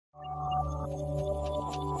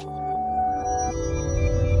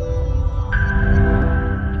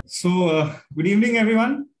Good evening,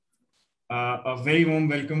 everyone. A very warm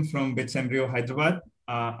welcome from BITS Embryo, Hyderabad.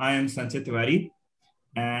 I am Sanchit Tiwari,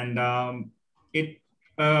 and a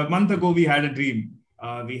month ago we had a dream.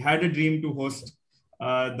 We had a dream to host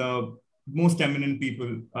the most eminent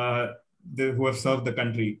people who have served the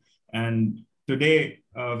country. And today,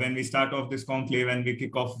 when we start off this conclave and we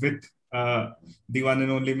kick off with the one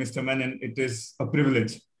and only Mr. Menon, it is a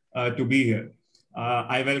privilege to be here.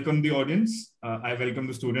 I welcome the audience. I welcome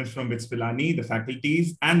the students from BITS Pilani, the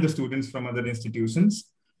faculties, and the students from other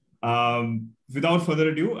institutions. Without further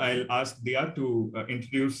ado, I'll ask Dia to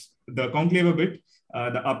introduce the conclave a bit,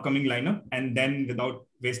 the upcoming lineup, and then without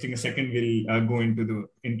wasting a second, we'll go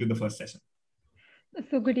into the first session.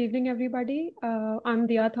 So good evening, everybody. I'm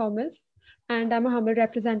Dia Thomas, and I'm a humble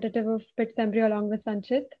representative of BITS Embryo along with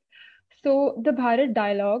Sanchit. So the Bharat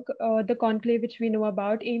Dialogue, the conclave which we know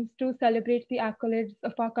about, aims to celebrate the accolades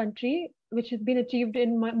of our country, which has been achieved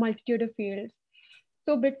in multitude of fields.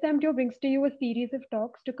 So BITS Embryo brings to you a series of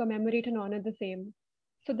talks to commemorate and honor the same.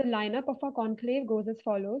 So the lineup of our conclave goes as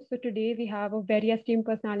follows. So today we have a very esteemed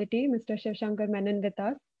personality, Mr. Shivshankar Menon with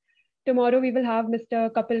us. Tomorrow we will have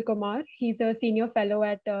Mr. Kapil Kumar. He's a senior fellow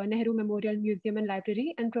at Nehru Memorial Museum and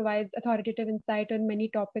Library and provides authoritative insight on many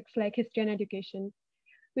topics like history and education.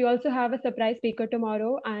 We also have a surprise speaker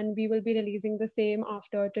tomorrow, and we will be releasing the same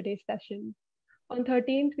after today's session. On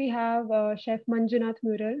 13th, we have Chef Manjunath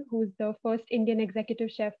Mural, who's the first Indian executive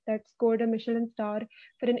chef that scored a Michelin star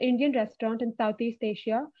for an Indian restaurant in Southeast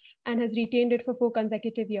Asia and has retained it for 4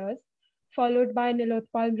 consecutive years, followed by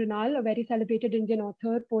Nilotpal Mrunal, a very celebrated Indian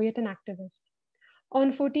author, poet, and activist.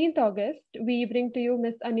 On 14th August, we bring to you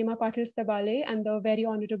Ms. Anima Patil Sabale and the very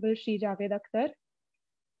Honorable Shri Javed Akhtar.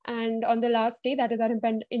 And on the last day, that is our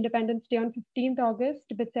Independence Day on 15th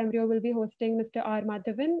August, BITS Embryo will be hosting Mr. R.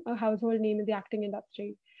 Madhavan, a household name in the acting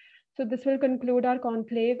industry. So this will conclude our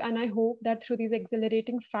conclave, and I hope that through these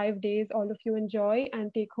exhilarating 5 days, all of you enjoy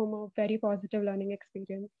and take home a very positive learning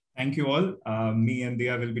experience. Thank you all. Me and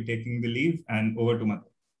Dia will be taking the leave, and over to Madhavan.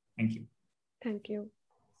 Thank you. Thank you.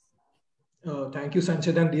 Thank you,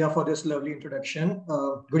 Sanchit and Dia, for this lovely introduction.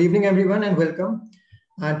 Good evening, everyone, and welcome.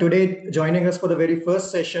 And today, joining us for the very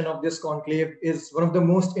first session of this conclave is one of the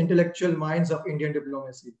most intellectual minds of Indian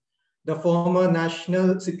diplomacy, the former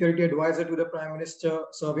National Security Advisor to the Prime Minister,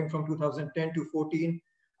 serving from 2010 to 14,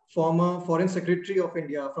 former Foreign Secretary of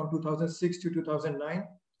India from 2006 to 2009,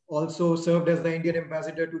 also served as the Indian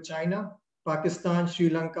Ambassador to China, Pakistan, Sri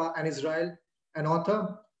Lanka, and Israel, an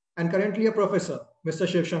author, and currently a professor, Mr.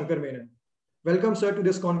 Shivshankar Menon. Welcome, sir, to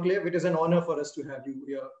this conclave. It is an honor for us to have you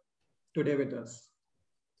here today with us.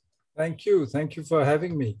 Thank you. Thank you for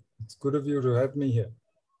having me. It's good of you to have me here.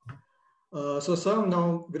 So, sir,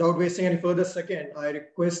 now, without wasting any further second, I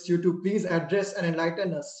request you to please address and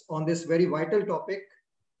enlighten us on this very vital topic.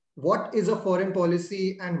 What is a foreign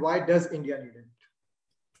policy and why does India need it?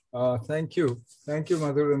 Thank you. Thank you,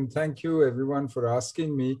 Madhur, and thank you, everyone, for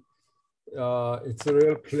asking me. It's a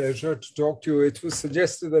real pleasure to talk to you. It was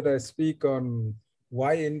suggested that I speak on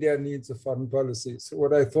why India needs a foreign policy. So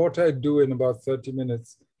what I thought I'd do in about 30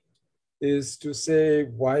 minutes is to say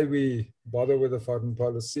why we bother with a foreign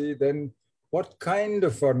policy, then what kind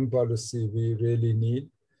of foreign policy we really need,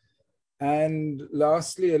 and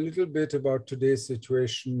lastly, a little bit about today's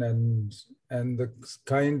situation and the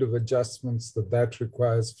kind of adjustments that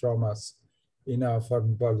requires from us in our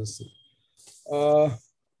foreign policy. So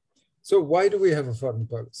why do we have a foreign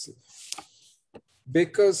policy?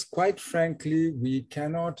 Because quite frankly, we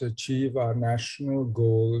cannot achieve our national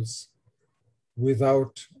goals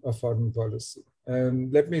without a foreign policy. And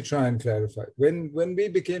let me try and clarify. When we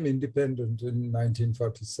became independent in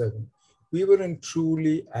 1947, we were in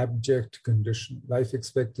truly abject condition. Life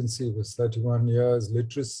expectancy was 31 years,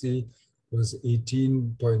 literacy was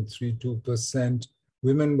 18.32%,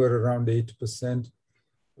 women were around 8%,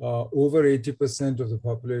 over 80% of the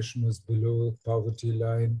population was below the poverty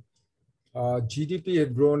line. GDP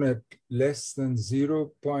had grown at less than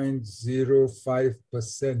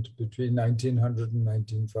 0.05% between 1900 and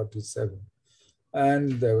 1947.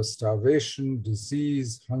 And there was starvation,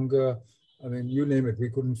 disease, hunger. I mean, you name it, we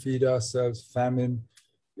couldn't feed ourselves, famine.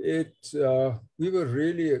 We were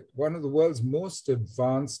really one of the world's most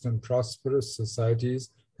advanced and prosperous societies,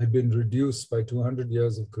 had been reduced by 200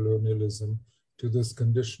 years of colonialism to this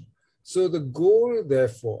condition. So the goal,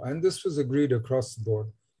 therefore, and this was agreed across the board,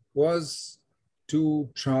 was to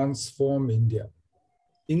transform India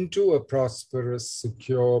into a prosperous,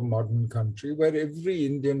 secure, modern country where every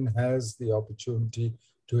Indian has the opportunity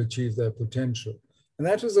to achieve their potential. And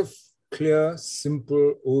that was a clear,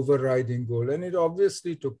 simple, overriding goal. And it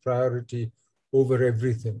obviously took priority over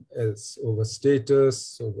everything else, over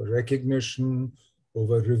status, over recognition,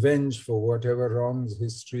 over revenge for whatever wrongs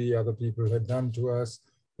history other people had done to us,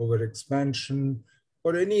 over expansion,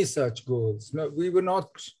 or any such goals. No,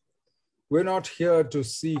 we're not here to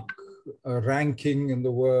seek a ranking in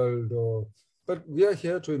the world, but we are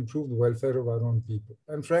here to improve the welfare of our own people.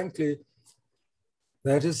 And frankly,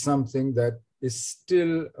 that is something that is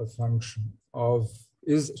still a function of,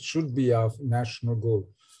 should be our national goal.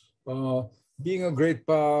 Being a great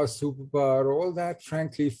power, superpower, all that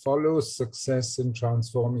frankly follows success in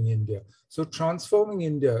transforming India. So transforming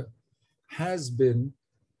India has been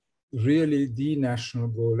really the national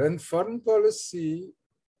goal, and foreign policy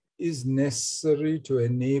is necessary to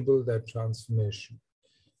enable that transformation,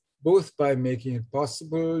 both by making it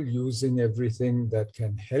possible, using everything that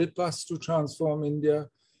can help us to transform India,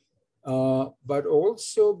 but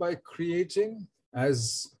also by creating,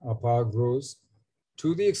 as our power grows,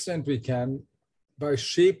 to the extent we can, by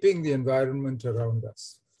shaping the environment around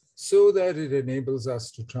us so that it enables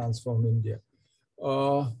us to transform India.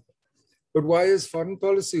 But why is foreign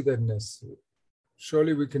policy then necessary?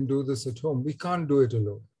 Surely we can do this at home. We can't do it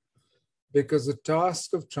alone, because the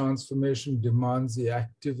task of transformation demands the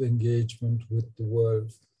active engagement with the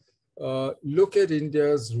world. Look at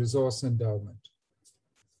India's resource endowment.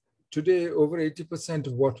 Today, over 80%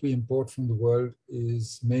 of what we import from the world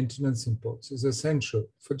is maintenance imports, is essential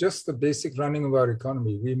for just the basic running of our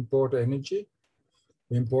economy. We import energy,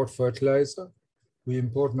 we import fertilizer, we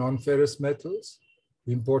import non-ferrous metals,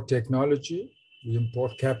 we import technology, we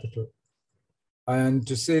import capital. And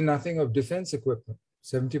to say nothing of defense equipment,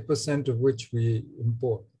 70% of which we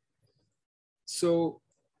import. So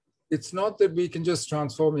it's not that we can just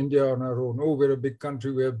transform India on our own. Oh, we're a big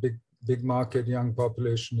country, we're a big market, young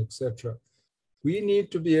population, etc. We need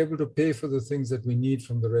to be able to pay for the things that we need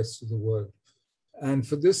from the rest of the world. And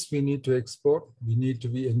for this, we need to export. We need to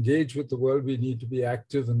be engaged with the world. We need to be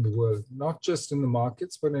active in the world, not just in the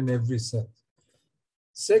markets, but in every sense.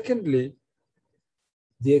 Secondly,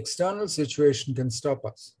 the external situation can stop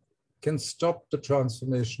us, can stop the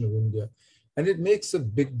transformation of India. And it makes a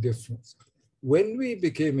big difference. When we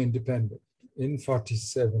became independent in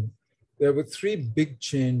 1947, there were three big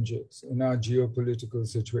changes in our geopolitical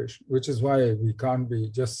situation, which is why we can't be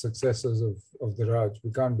just successors of the Raj.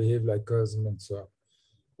 We can't behave like Curzon and so on.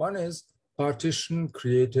 One is partition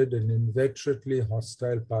created an inveterately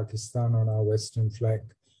hostile Pakistan on our western flank,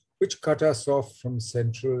 which cut us off from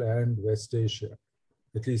Central and West Asia,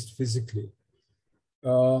 at least physically.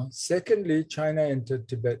 Secondly, China entered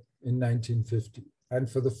Tibet in 1950. And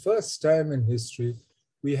for the first time in history,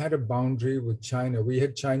 we had a boundary with China. We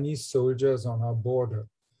had Chinese soldiers on our border.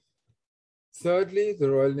 Thirdly,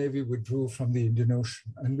 the Royal Navy withdrew from the Indian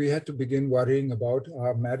Ocean, and we had to begin worrying about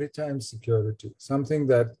our maritime security, something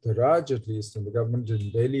that the Raj, at least, and the government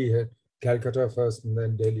in Delhi had, Calcutta first and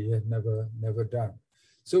then Delhi, had never done.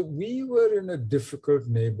 So we were in a difficult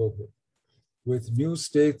neighborhood with new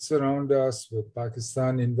states around us, with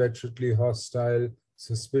Pakistan inveterately hostile,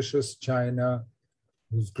 suspicious China,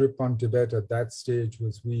 whose grip on Tibet at that stage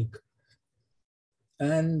was weak.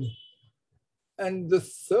 And the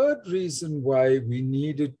third reason why we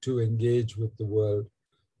needed to engage with the world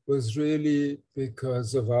was really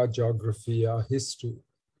because of our geography, our history.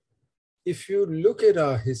 If you look at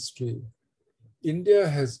our history, India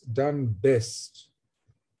has done best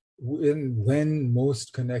when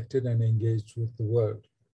most connected and engaged with the world.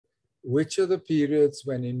 Which are the periods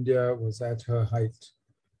when India was at her height?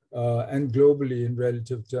 And globally, in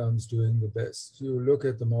relative terms, doing the best. You look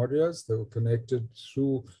at the Mauryas, they were connected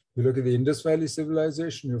through, you look at the Indus Valley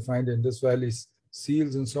civilization, you find Indus Valley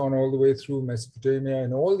seals and so on all the way through Mesopotamia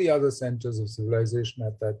and all the other centers of civilization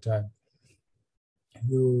at that time.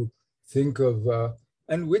 You think of,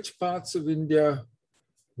 and which parts of India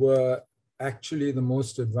were actually the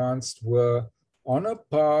most advanced, were on a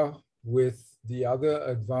par with the other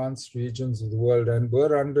advanced regions of the world and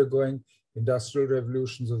were undergoing industrial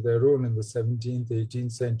revolutions of their own in the 17th,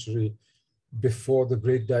 18th century, before the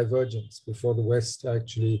Great Divergence, before the West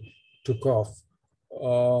actually took off.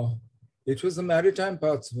 It was the maritime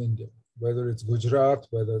parts of India, whether it's Gujarat,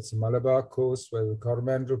 whether it's the Malabar coast, whether the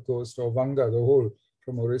Coromandel coast, or Vanga, the whole,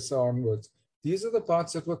 from Orissa onwards. These are the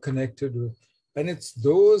parts that were connected with, and it's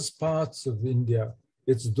those parts of India,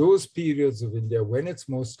 it's those periods of India when it's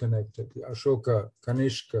most connected, Ashoka,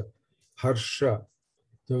 Kanishka, Harsha,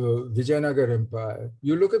 the Vijayanagar Empire.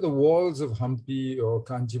 You look at the walls of Hampi or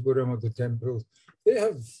Kanchipuram of the temples, they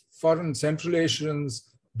have foreign Central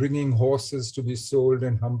Asians bringing horses to be sold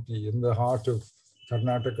in Hampi, in the heart of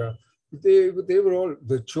Karnataka. They were all,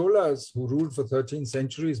 the Cholas, who ruled for 13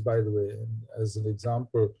 centuries, by the way, as an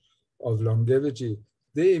example, of longevity.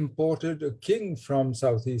 They imported a king from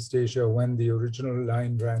Southeast Asia when the original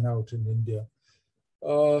line ran out in India.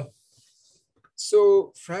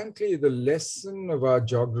 So frankly, the lesson of our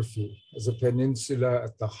geography as a peninsula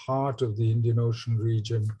at the heart of the Indian Ocean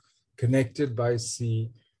region, connected by sea,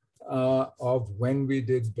 of when we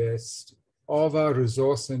did best, of our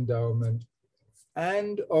resource endowment,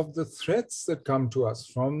 and of the threats that come to us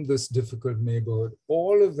from this difficult neighborhood,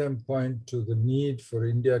 all of them point to the need for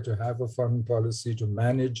India to have a foreign policy to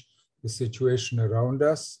manage the situation around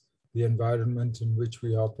us, the environment in which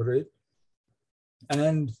we operate,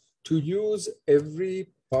 and to use every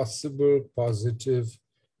possible positive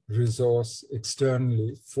resource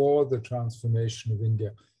externally for the transformation of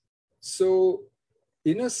India. So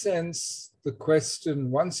in a sense, the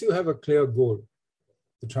question, once you have a clear goal,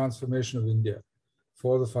 the transformation of India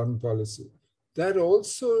for the foreign policy, that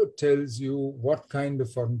also tells you what kind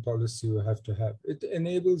of foreign policy you have to have. It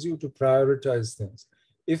enables you to prioritize things.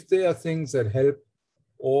 If there are things that help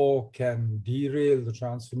or can derail the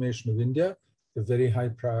transformation of India, a very high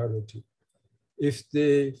priority. If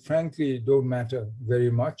they frankly don't matter very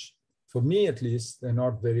much, for me at least, they're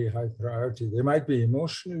not very high priority. They might be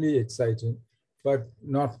emotionally exciting, but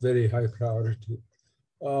not very high priority.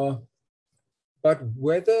 But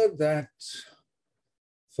whether that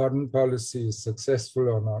foreign policy is successful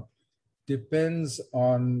or not depends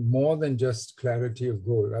on more than just clarity of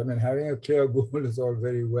goal. I mean, having a clear goal is all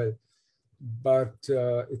very well, but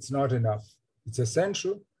it's not enough. It's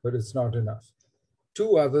essential, but it's not enough.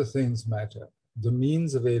 Two other things matter: the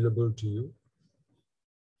means available to you.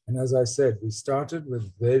 And as I said, we started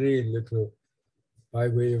with very little by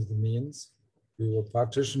way of the means. We were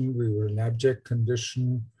partitioned, we were in abject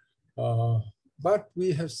condition, but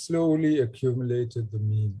we have slowly accumulated the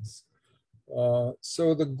means.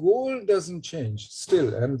 So the goal doesn't change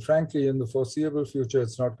still, and frankly, in the foreseeable future,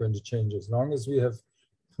 it's not going to change. As long as we have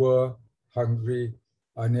poor, hungry,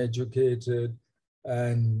 uneducated,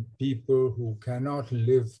 and people who cannot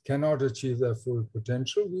live, cannot achieve their full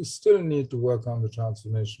potential, we still need to work on the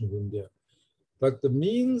transformation of India. But the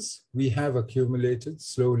means we have accumulated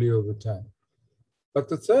slowly over time. But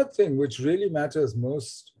the third thing, which really matters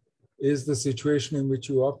most, is the situation in which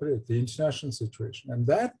you operate, the international situation. And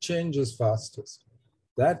that changes fastest.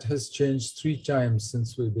 That has changed 3 times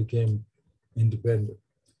since we became independent.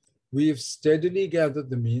 We've steadily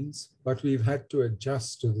gathered the means, but we've had to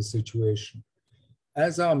adjust to the situation.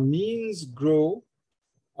 As our means grow,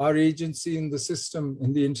 our agency in the system,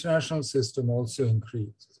 in the international system, also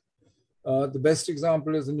increases. The best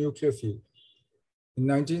example is the nuclear field. In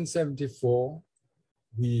 1974,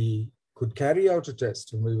 we could carry out a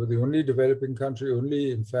test, and we were the only developing country,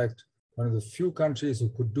 only, in fact, one of the few countries who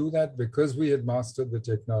could do that because we had mastered the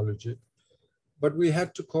technology. But we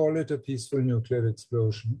had to call it a peaceful nuclear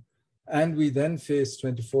explosion. And we then faced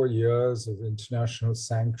 24 years of international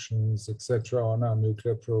sanctions, etc., on our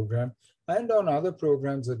nuclear program and on other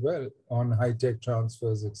programs as well, on high-tech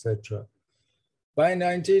transfers, etc. By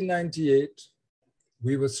 1998,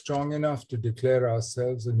 we were strong enough to declare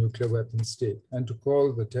ourselves a nuclear weapon state and to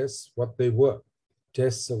call the tests what they were,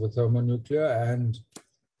 tests of a thermonuclear and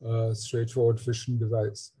straightforward fission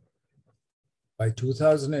device. By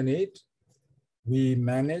 2008, we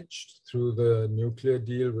managed, through the nuclear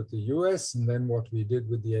deal with the US and then what we did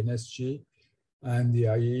with the NSG and the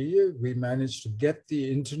IAEA, we managed to get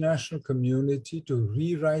the international community to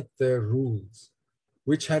rewrite their rules,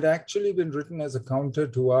 which had actually been written as a counter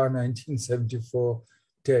to our 1974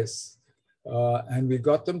 tests. And we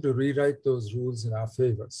got them to rewrite those rules in our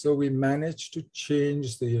favor. So we managed to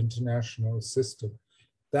change the international system.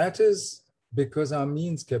 That is because our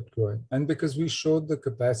means kept growing and because we showed the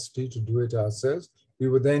capacity to do it ourselves. We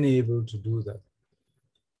were then able to do that.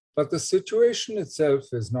 But the situation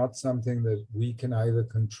itself is not something that we can either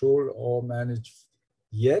control or manage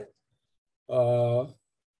yet.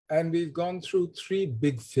 And we've gone through 3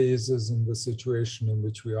 big phases in the situation in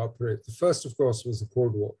which we operate. The first, of course, was the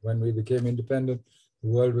Cold War. When we became independent, the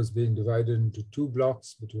world was being divided into 2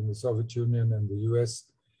 blocks between the Soviet Union and the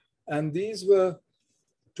US. And these were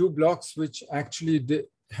 2 blocks which actually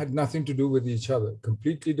had nothing to do with each other.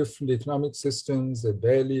 Completely different economic systems.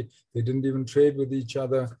 They didn't even trade with each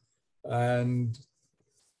other. And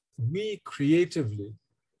we creatively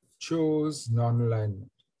chose non-alignment.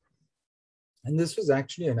 And this was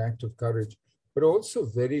actually an act of courage, but also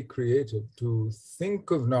very creative to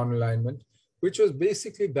think of non-alignment, which was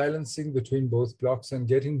basically balancing between both blocks and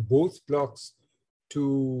getting both blocks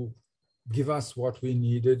to give us what we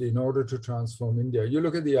needed in order to transform India. You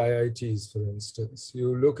look at the IITs, for instance.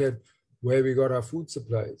 You look at where we got our food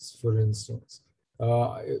supplies, for instance.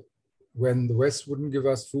 when the West wouldn't give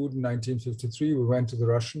us food in 1953, we went to the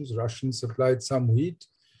Russians. Russians supplied some wheat.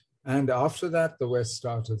 And after that, the West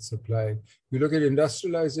started supplying. You look at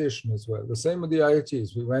industrialization as well. The same with the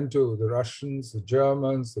IITs. We went to the Russians, the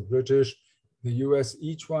Germans, the British, the US,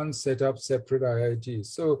 each one set up separate IITs.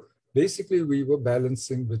 So basically, we were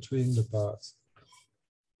balancing between the powers.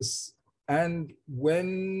 And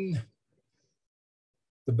when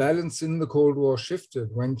the balance in the Cold War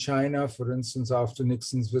shifted, when China, for instance, after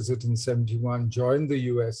Nixon's visit in '71, joined the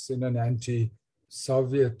US in an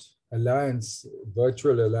anti-Soviet alliance,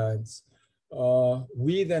 virtual alliance,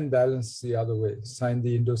 we then balanced the other way, signed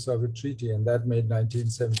the Indo-Soviet Treaty, and that made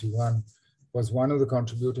 1971 was one of the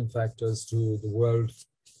contributing factors to the world,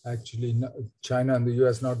 actually China and the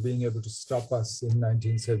US not being able to stop us in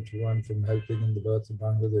 1971 from helping in the birth of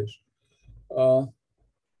Bangladesh.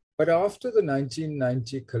 But after the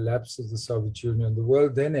 1990 collapse of the Soviet Union, the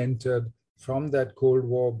world then entered from that Cold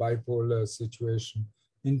War bipolar situation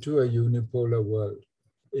into a unipolar world,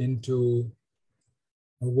 into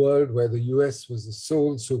a world where the US was the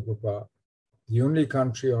sole superpower, the only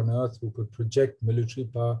country on earth who could project military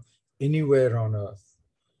power anywhere on earth.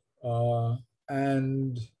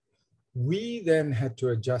 And we then had to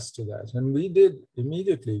adjust to that. And we did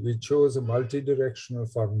immediately. We chose a multi-directional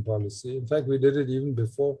foreign policy. In fact, we did it even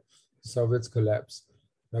before the Soviets collapsed.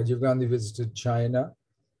 Rajiv Gandhi visited China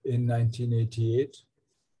in 1988,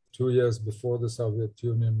 2 years before the Soviet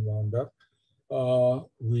Union wound up.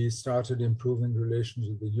 We started improving relations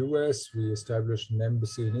with the US. We established an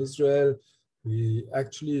embassy in Israel. We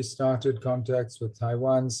actually started contacts with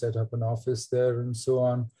Taiwan, set up an office there and so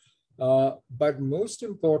on. But most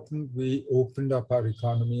important, we opened up our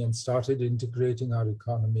economy and started integrating our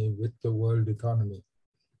economy with the world economy.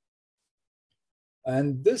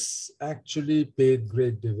 And this actually paid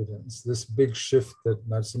great dividends. This big shift that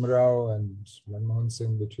Narasimha Rao and Manmohan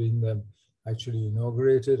Singh between them actually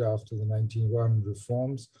inaugurated after the 1991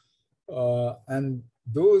 reforms. And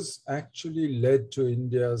those actually led to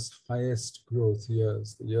India's highest growth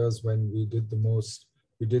years, the years when we did the most,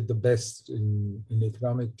 we did the best in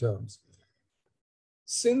economic terms.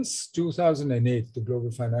 Since 2008, the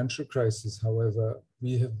global financial crisis, however,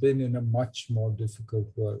 we have been in a much more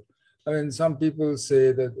difficult world. I mean, some people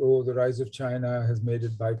say that, oh, the rise of China has made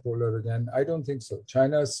it bipolar again. I don't think so.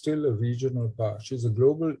 China is still a regional power. She's a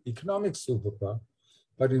global economic superpower,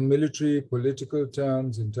 but in military, political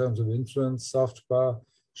terms, in terms of influence, soft power,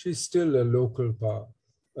 she's still a local power,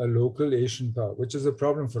 a local Asian power, which is a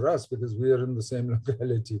problem for us because we are in the same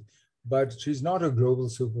locality. But she's not a global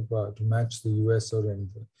superpower to match the US or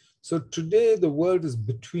anything. So today, the world is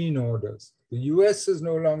between orders. The US is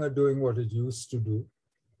no longer doing what it used to do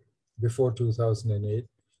before 2008.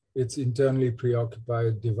 It's internally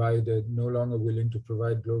preoccupied, divided, no longer willing to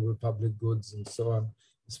provide global public goods and so on,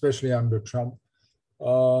 especially under Trump.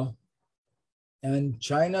 And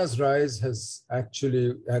China's rise has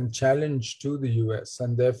actually, and challenge to the US,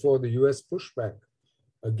 and therefore the US pushback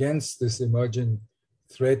against this emerging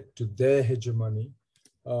threat to their hegemony,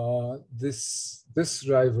 this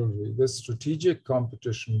rivalry, this strategic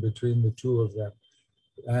competition between the two of them,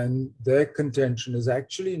 and their contention is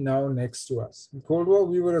actually now next to us. In Cold War,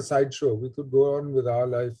 we were a sideshow. We could go on with our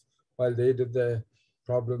life while they did their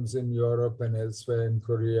problems in Europe and elsewhere in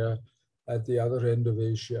Korea, at the other end of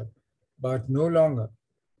Asia. But no longer.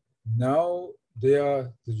 Now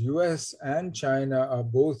the US and China are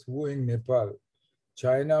both wooing Nepal.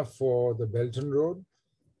 China for the Belt and Road,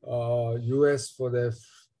 US for their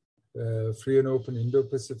free and open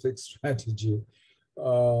Indo-Pacific strategy.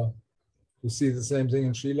 You see the same thing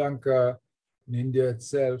in Sri Lanka, in India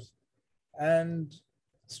itself, and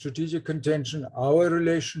strategic contention. Our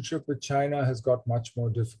relationship with China has got much more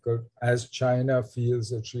difficult as China feels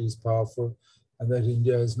that she is powerful and that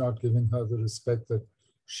India is not giving her the respect that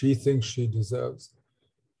she thinks she deserves.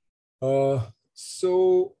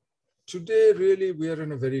 So today, really, we are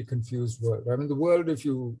in a very confused world. I mean, the world, if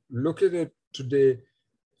you look at it today,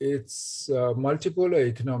 it's multipolar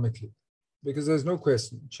economically. Because there's no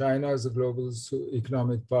question, China is a global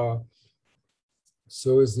economic power,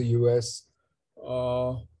 so is the US.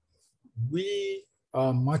 We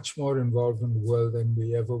are much more involved in the world than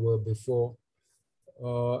we ever were before.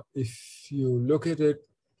 If you look at it,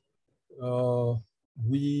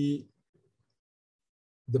 the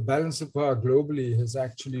balance of power globally has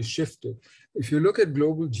actually shifted. If you look at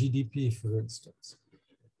global GDP, for instance,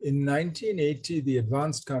 in 1980, the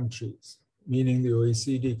advanced countries, meaning the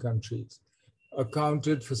OECD countries,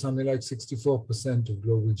 accounted for something like 64% of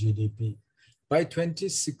global GDP. By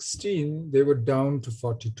 2016, they were down to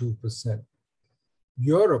 42%.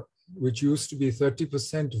 Europe, which used to be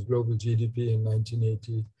 30% of global GDP in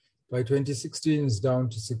 1980, By 2016, it's down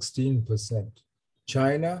to 16%.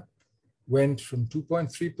 China went from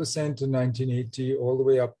 2.3% in 1980 all the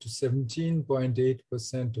way up to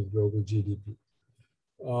 17.8% of global GDP.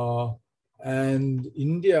 And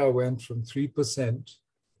India went from 3%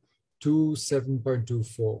 to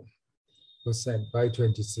 7.24% by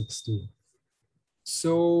 2016.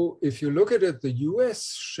 So if you look at it, the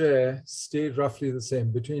US share stayed roughly the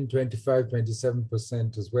same, between 25,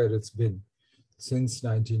 27% is where it's been since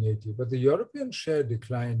 1980. But the European share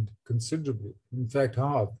declined considerably, in fact,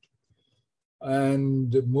 halved.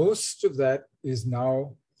 And most of that is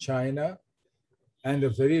now China and a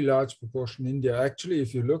very large proportion India. Actually,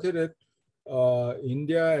 if you look at it,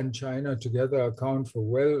 India and China together account for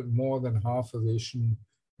well more than half of Asian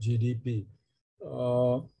GDP.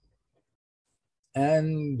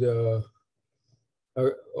 And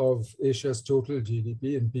of Asia's total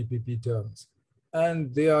GDP in PPP terms.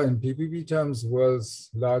 And they are in PPP terms world's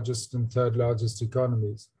largest and third largest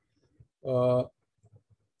economies.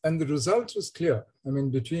 And the result was clear. I mean,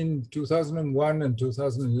 between 2001 and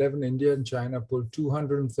 2011, India and China pulled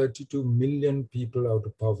 232 million people out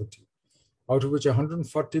of poverty, out of which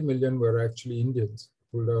 140 million were actually Indians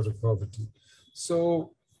pulled out of poverty.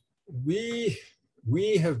 So we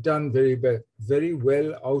have done very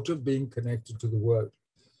well out of being connected to the world.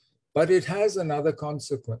 But it has another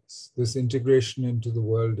consequence, this integration into the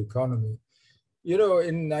world economy. You know,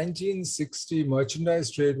 in 1960, merchandise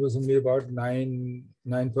trade was only about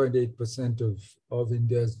 9.8% of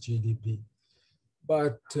India's GDP.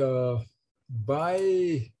 But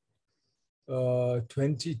by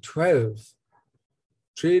 2012,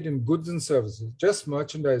 trade in goods and services, just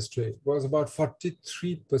merchandise trade, was about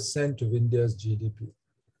 43% of India's GDP.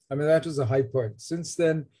 I mean, that was a high point. Since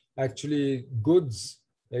then, actually, goods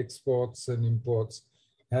exports and imports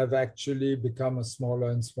have actually become a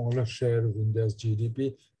smaller and smaller share of India's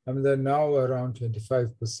GDP. I mean, they're now around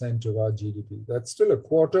 25% of our GDP. That's still a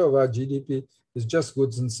quarter of our GDP is just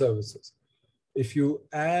goods and services. If you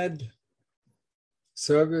add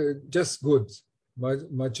just goods,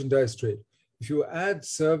 merchandise trade, if you add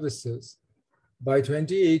services, by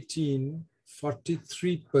 2018,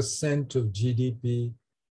 43% of GDP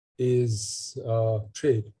is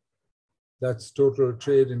trade. That's total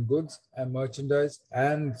trade in goods and merchandise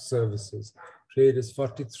and services. Trade is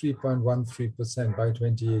 43.13% by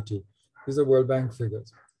 2018. These are World Bank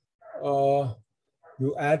figures.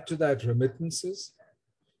 You add to that remittances,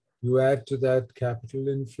 you add to that capital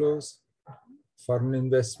inflows, foreign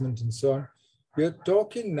investment and so on. We're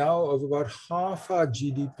talking now of about half our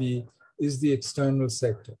GDP is the external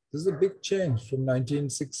sector. This is a big change from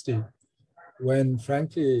 1960. When,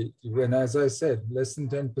 frankly, as I said, less than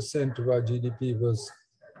 10% of our GDP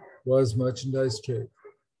was merchandise trade.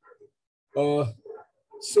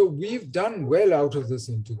 So we've done well out of this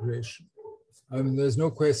integration. I mean, there's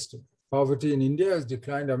no question. Poverty in India has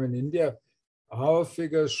declined. I mean, India, our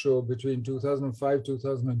figures show between 2005 to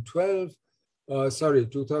 2012,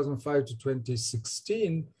 2005 to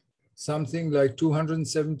 2016, something like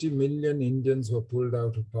 270 million Indians were pulled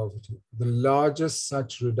out of poverty, the largest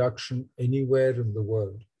such reduction anywhere in the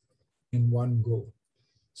world in one go.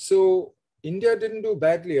 So India didn't do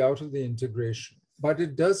badly out of the integration, but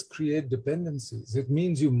it does create dependencies. It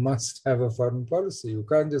means you must have a foreign policy. You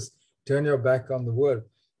can't just turn your back on the world.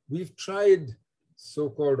 We've tried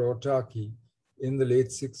so-called autarky in the late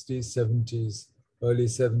 60s, 70s, early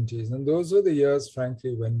 70s, and those were the years,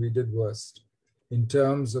 frankly, when we did worst in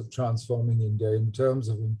terms of transforming India, in terms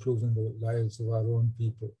of improving the lives of our own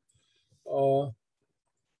people.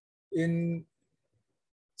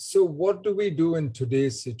 So what do we do in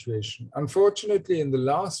today's situation? Unfortunately, in the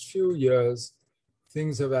last few years,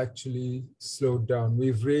 things have actually slowed down.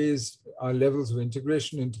 We've raised our levels of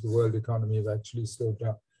integration into the world economy have actually slowed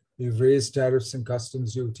down. We've raised tariffs and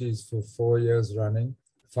customs duties for 4 years running,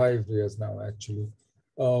 5 years now actually.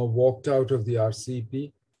 Walked out of the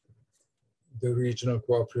RCEP, the Regional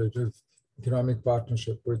Cooperative Economic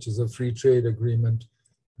Partnership, which is a free trade agreement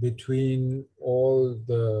between all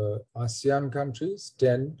the ASEAN countries,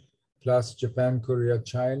 10, plus Japan, Korea,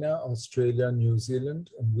 China, Australia, New Zealand,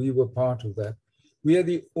 and we were part of that. We are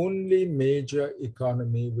the only major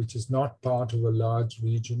economy which is not part of a large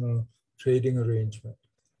regional trading arrangement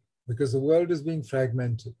because the world is being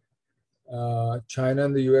fragmented. China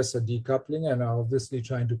and the US are decoupling and are obviously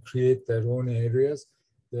trying to create their own areas.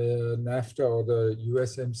 The NAFTA or the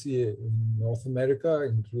USMCA in North America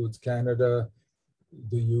includes Canada,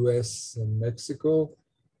 the US and Mexico,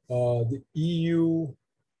 the EU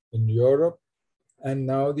in Europe, and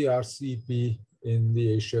now the RCEP in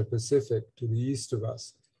the Asia Pacific to the east of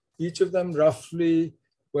us. Each of them roughly,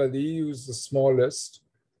 well, the EU is the smallest,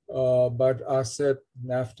 but RCEP,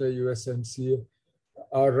 NAFTA, USMCA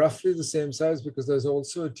are roughly the same size because there's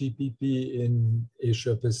also a TPP in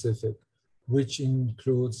Asia Pacific, which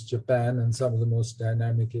includes Japan and some of the most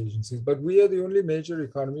dynamic agencies. But we are the only major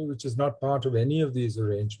economy which is not part of any of these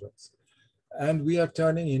arrangements. And we are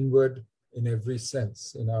turning inward in every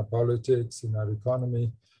sense, in our politics, in our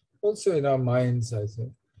economy, also in our minds, I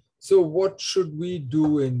think. So what should we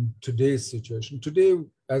do in today's situation? Today,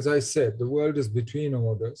 as I said, the world is between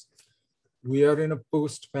orders. We are in a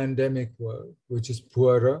post-pandemic world, which is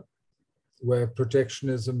poorer, where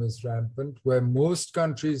protectionism is rampant, where most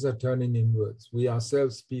countries are turning inwards. We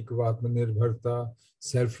ourselves speak of Atmanirbharta,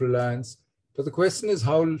 self-reliance. But the question is,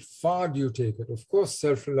 how far do you take it? Of course,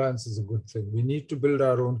 self-reliance is a good thing. We need to build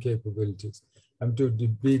our own capabilities. And to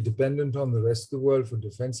be dependent on the rest of the world for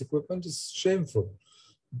defense equipment is shameful.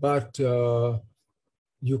 But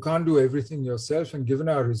you can't do everything yourself. And given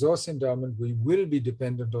our resource endowment, we will be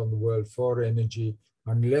dependent on the world for energy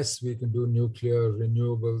unless we can do nuclear,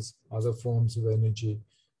 renewables, other forms of energy,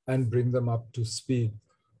 and bring them up to speed.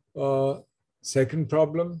 Second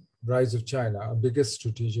problem, rise of China, our biggest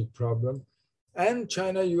strategic problem. And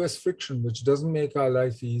China-US friction, which doesn't make our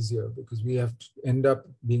life easier because we have to end up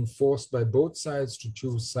being forced by both sides to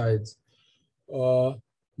choose sides.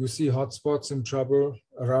 You see hotspots and trouble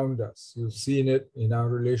around us. You've seen it in our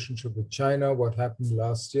relationship with China, what happened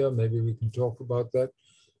last year. Maybe we can talk about that.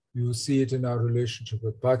 You see it in our relationship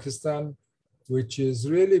with Pakistan, which has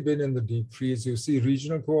really been in the deep freeze. You see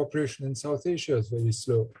regional cooperation in South Asia is very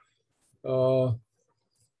slow.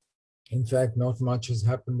 In fact, not much has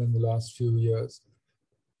happened in the last few years.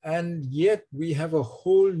 And yet we have a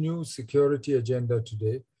whole new security agenda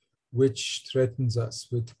today, which threatens us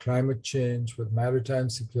with climate change, with maritime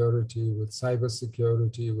security, with cyber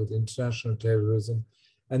security, with international terrorism.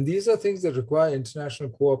 And these are things that require international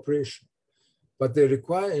cooperation. But they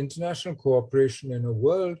require international cooperation in a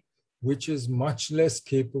world which is much less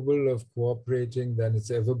capable of cooperating than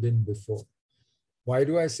it's ever been before. Why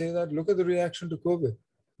do I say that? Look at the reaction to COVID.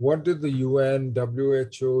 What did the UN,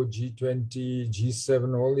 WHO, G20,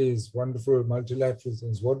 G7, all these wonderful multilateral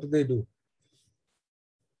things, what did they do?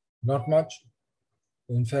 Not much.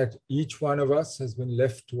 In fact, each one of us has been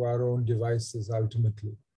left to our own devices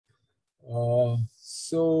ultimately.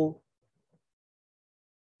 So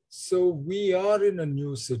we are in a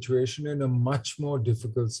new situation, in a much more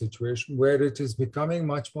difficult situation, where it is becoming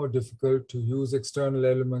much more difficult to use external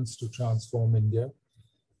elements to transform India.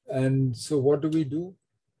 And so what do?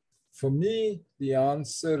 For me, the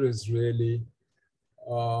answer is really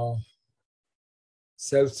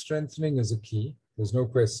self-strengthening is a key. There's no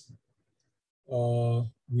question.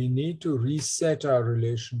 We need to reset our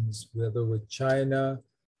relations, whether with China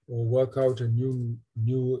or work out a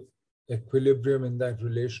new equilibrium in that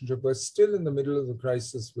relationship. We're still in the middle of the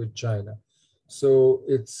crisis with China. So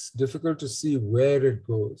it's difficult to see where it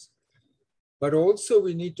goes. But also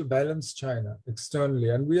we need to balance China externally.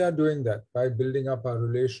 And we are doing that by building up our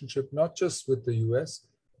relationship, not just with the US,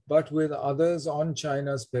 but with others on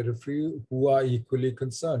China's periphery who are equally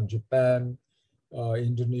concerned. Japan,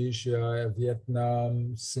 Indonesia,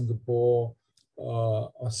 Vietnam, Singapore,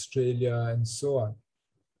 Australia, and so on.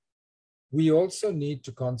 We also need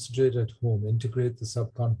to concentrate at home, integrate the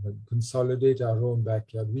subcontinent, consolidate our own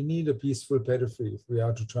backyard. We need a peaceful periphery if we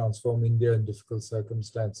are to transform India in difficult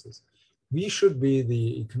circumstances. We should be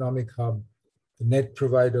the economic hub, the net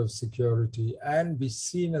provider of security, and be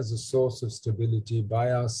seen as a source of stability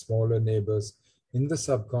by our smaller neighbors in the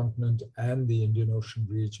subcontinent and the Indian Ocean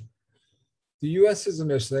region. The US is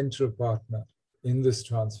an essential partner in this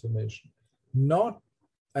transformation.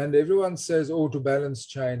 And everyone says, oh, to balance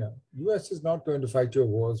China. US is not going to fight your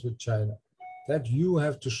wars with China. That you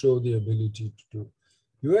have to show the ability to do.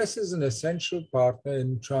 US is an essential partner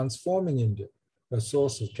in transforming India, a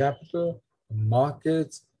source of capital,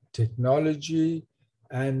 markets, technology,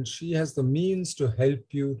 and she has the means to help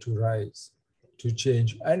you to rise, to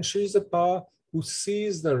change. And she's a power who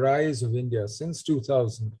sees the rise of India since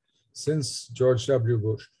 2000, since George W.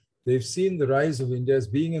 Bush. They've seen the rise of India as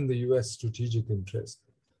being in the US strategic interest.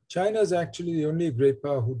 China is actually the only great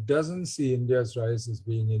power who doesn't see India's rise as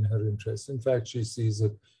being in her interest. In fact, she sees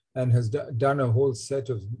it and has done a whole set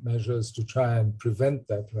of measures to try and prevent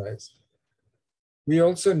that rise. We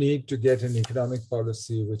also need to get an economic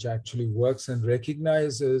policy which actually works and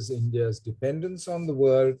recognizes India's dependence on the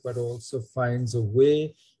world, but also finds a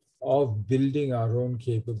way of building our own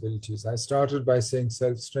capabilities. I started by saying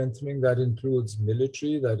self-strengthening. That includes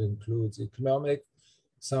military, that includes economic,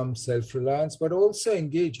 some self-reliance, but also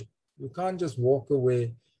engaging. You can't just walk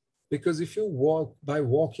away, because if you by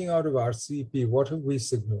walking out of RCEP, what have we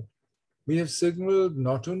signaled? we have signaled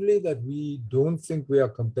not only that we don't think we are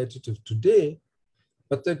competitive today,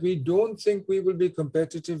 but that we don't think we will be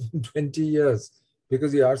competitive in 20 years,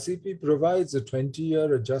 because the RCP provides a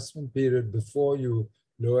 20-year adjustment period before you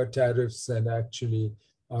lower tariffs and actually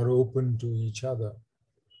are open to each other.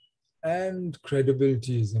 And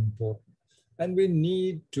credibility is important. And we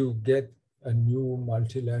need to get a new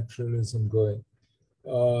multilateralism going,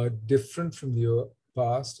 different from the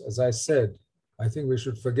past. As I said, I think we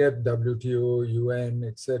should forget WTO, UN,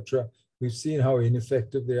 etc. We've seen how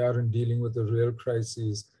ineffective they are in dealing with the real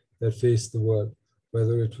crises that face the world,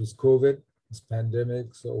 whether it was COVID, it's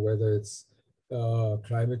pandemics, or whether it's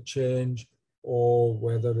climate change, or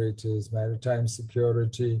whether it is maritime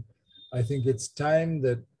security. I think it's time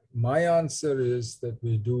that my answer is that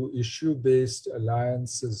we do issue-based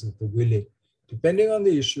alliances of the willing. Depending on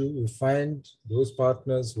the issue, you find those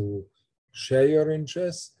partners who share your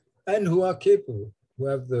interests and who are capable, who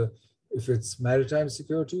have the, if it's maritime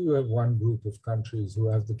security, you have one group of countries who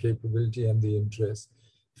have the capability and the interest.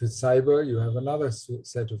 If it's cyber, you have another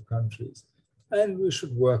set of countries, and we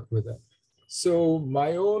should work with them. So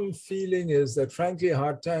my own feeling is that, frankly,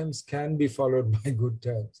 hard times can be followed by good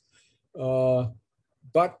times.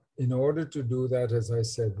 But in order to do that, as I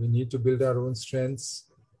said, we need to build our own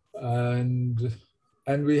strengths, and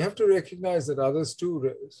we have to recognize that others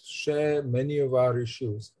too share many of our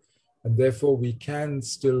issues, and therefore we can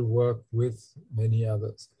still work with many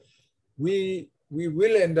others. We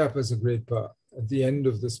will end up as a great power at the end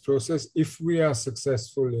of this process if we are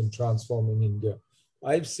successful in transforming India.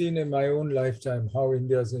 I've seen in my own lifetime how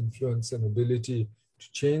India's influence and ability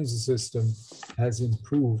to change the system has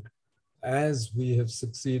improved as we have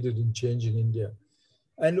succeeded in changing India.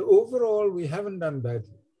 And overall, we haven't done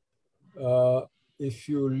badly. If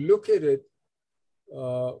you look at it,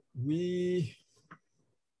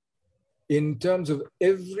 in terms of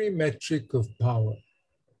every metric of power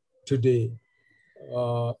today,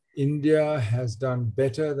 India has done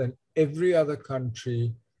better than every other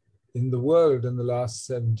country in the world in the last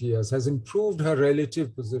 70 years, has improved her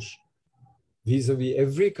relative position vis-a-vis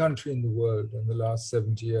every country in the world in the last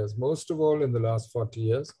 70 years, most of all in the last 40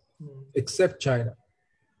 years, except China,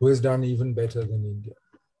 who has done even better than India.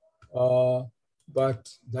 But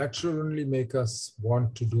that should only make us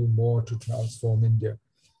want to do more to transform India.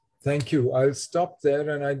 Thank you. I'll stop there,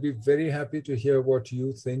 and I'd be very happy to hear what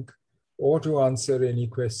you think or to answer any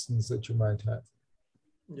questions that you might have.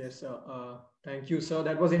 Yes, thank you, sir.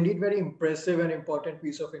 That was indeed very impressive and important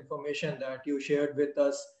piece of information that you shared with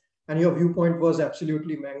us. And your viewpoint was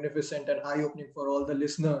absolutely magnificent and eye-opening for all the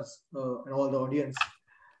listeners and all the audience.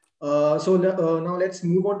 Now let's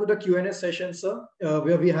move on to the Q&A session, sir,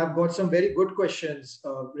 where we have got some very good questions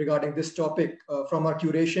regarding this topic from our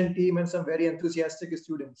curation team and some very enthusiastic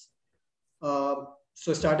students.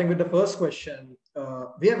 So starting with the first question,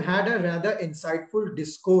 we have had a rather insightful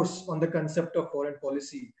discourse on the concept of foreign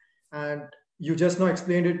policy, and you just now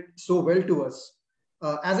explained it so well to us.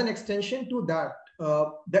 As an extension to that,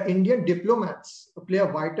 the Indian diplomats play a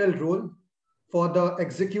vital role for the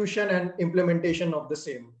execution and implementation of the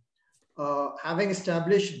same. Having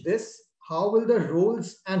established this, how will the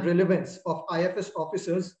roles and relevance of IFS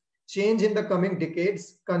officers change in the coming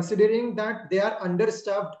decades, considering that they are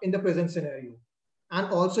understaffed in the present scenario? And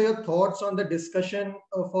also your thoughts on the discussion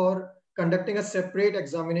for conducting a separate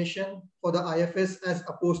examination for the IFS as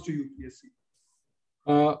opposed to UPSC.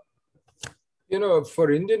 You know,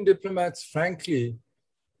 for Indian diplomats, frankly,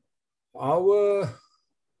 our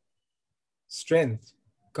strength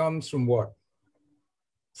comes from what?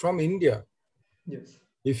 From India. Yes.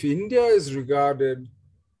 If India is regarded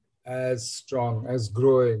as strong, as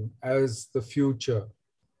growing, as the future,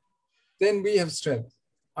 then we have strength.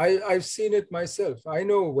 I've seen it myself. I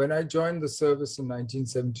know when I joined the service in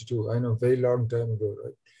 1972, I know, very long time ago,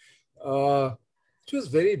 right? It was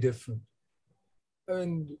very different. I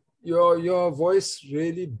mean, your voice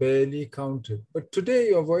really barely counted. But today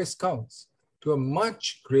your voice counts to a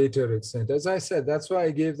much greater extent. As I said, that's why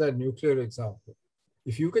I gave that nuclear example.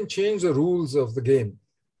 If you can change the rules of the game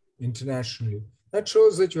internationally, that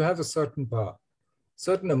shows that you have a certain power,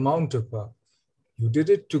 certain amount of power. You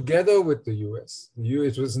did it together with the US.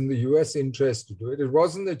 It was in the US interest to do it. It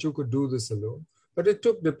wasn't that you could do this alone, but it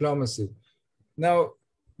took diplomacy. Now,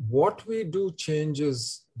 what we do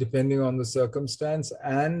changes depending on the circumstance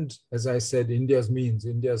and, as I said, India's means,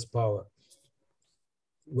 India's power.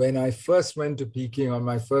 When I first went to Peking on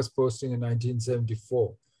my first posting in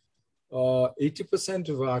 1974, 80%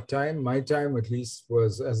 of our time, my time at least,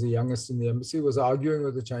 was, as the youngest in the embassy, was arguing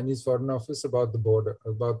with the Chinese Foreign Office about the border,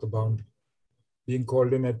 about the boundary. Being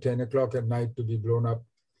called in at 10 o'clock at night to be blown up,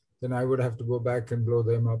 then I would have to go back and blow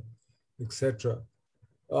them up. etc.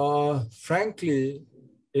 Frankly,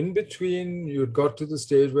 in between, you got to the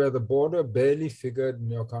stage where the border barely figured in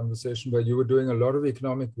your conversation, where you were doing a lot of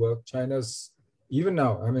economic work. China's, even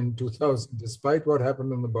now, I mean, 2000, despite what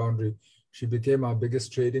happened on the boundary, she became our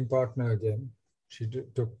biggest trading partner again. She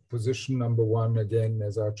took position #1 again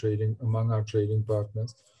as among our trading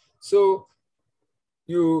partners. So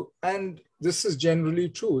and this is generally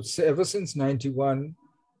true. So ever since 91,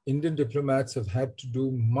 Indian diplomats have had to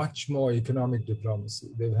do much more economic diplomacy.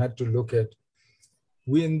 They've had to look at,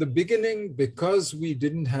 in the beginning, because we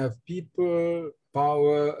didn't have people,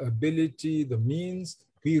 power, ability, the means,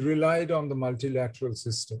 we relied on the multilateral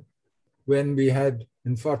system. When we had,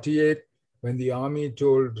 in 48, when the army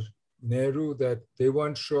told Nehru that they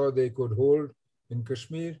weren't sure they could hold in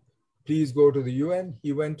Kashmir, please go to the UN,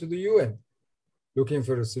 he went to the UN looking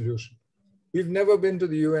for a solution. We've never been to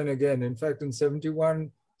the UN again. In fact, in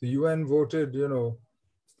 71, the UN voted,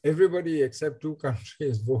 everybody except 2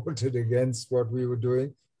 countries voted against what we were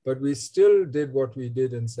doing, but we still did what we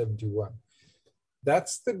did in 71.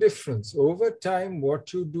 That's the difference. Over time,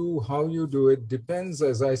 what you do, how you do it, depends,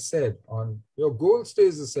 as I said, on your goal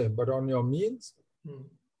stays the same, but on your means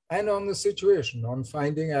and on the situation, on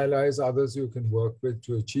finding allies, others you can work with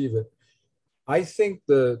to achieve it. I think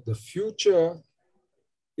the future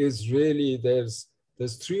is really, there's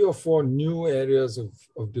 3 or 4 new areas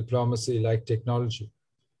of diplomacy, like technology.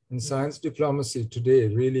 And science diplomacy today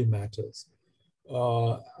really matters.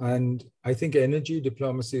 And I think energy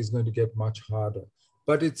diplomacy is going to get much harder.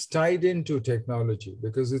 But it's tied into technology,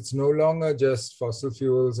 because it's no longer just fossil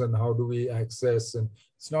fuels and how do we access, and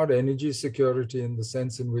it's not energy security in the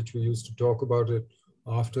sense in which we used to talk about it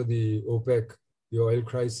after the OPEC, the oil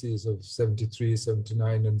crises of 73,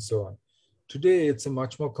 79, and so on. Today, it's a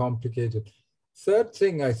much more complicated. Third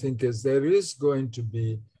thing, I think, is there is going to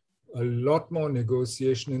be a lot more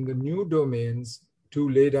negotiation in the new domains to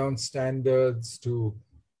lay down standards, to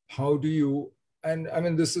how do you, and I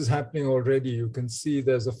mean, this is happening already. You can see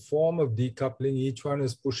there's a form of decoupling. Each one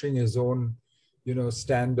is pushing his own,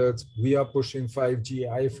 standards. We are pushing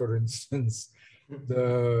 5GI, for instance.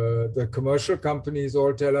 The commercial companies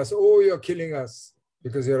all tell us, oh, you're killing us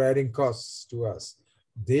because you're adding costs to us.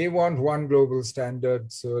 They want one global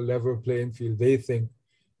standard, so a level playing field, they think.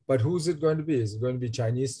 But who's it going to be? Is it going to be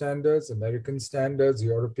Chinese standards, American standards,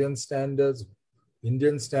 European standards,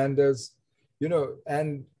 Indian standards?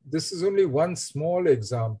 And this is only one small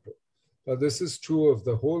example. But this is true of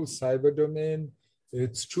the whole cyber domain.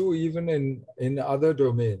 It's true even in other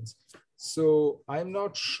domains. So I'm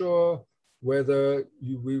not sure whether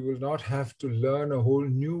we will not have to learn a whole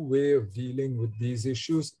new way of dealing with these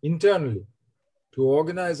issues internally, to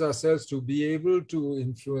organize ourselves, to be able to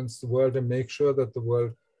influence the world and make sure that the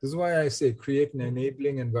world, this is why I say create an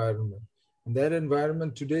enabling environment. And that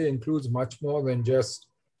environment today includes much more than just,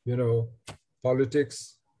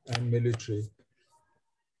 politics and military.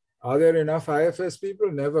 Are there enough IFS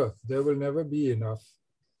people? Never. There will never be enough.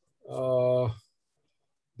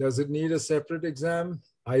 Does it need a separate exam?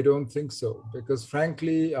 I don't think so, because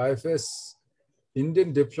frankly, IFS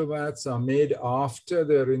Indian diplomats are made after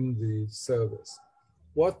they're in the service.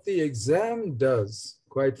 What the exam does,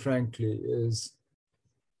 quite frankly, is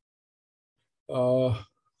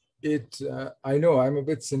I know I'm a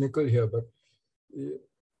bit cynical here, but,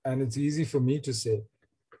 and it's easy for me to say,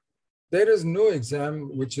 there is no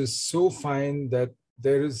exam which is so fine that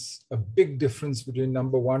there is a big difference between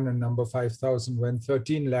 #1 and #5,000 when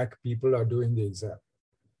 13 lakh people are doing the exam.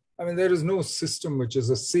 I mean, there is no system which is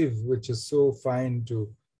a sieve, which is so fine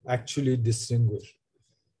to actually distinguish.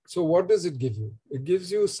 So what does it give you? It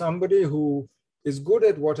gives you somebody who is good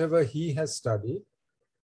at whatever he has studied.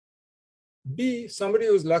 B, somebody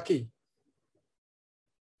who's lucky.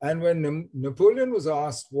 And when Napoleon was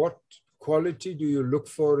asked, what quality do you look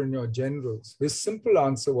for in your generals? His simple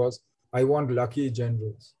answer was, I want lucky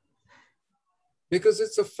generals. Because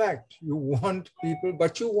it's a fact. You want people,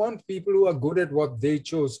 but you want people who are good at what they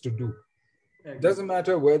chose to do. It doesn't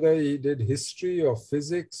matter whether he did history or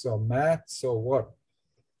physics or maths or what.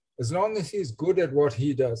 As long as he's good at what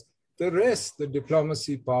he does, the rest, the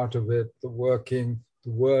diplomacy part of it, the working,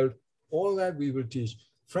 the world, all that we will teach.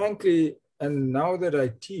 Frankly, and now that I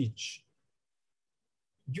teach,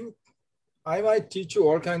 I might teach you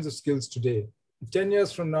all kinds of skills today. 10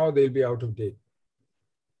 years from now, they'll be out of date.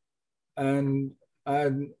 And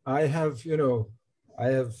I have, I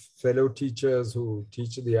have fellow teachers who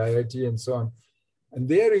teach at the IIT and so on. And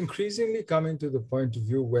they are increasingly coming to the point of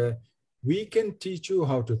view where we can teach you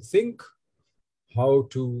how to think, how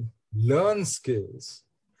to learn skills,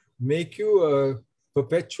 make you a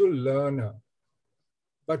perpetual learner.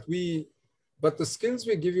 But but the skills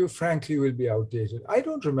we give you, frankly, will be outdated. I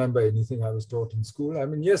don't remember anything I was taught in school. I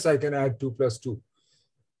mean, yes, I can add 2 plus 2,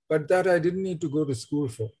 but that I didn't need to go to school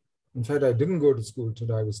for. In fact, I didn't go to school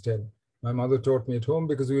till I was 10. My mother taught me at home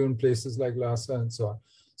because we were in places like Lhasa and so on.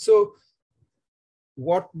 So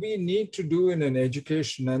what we need to do in an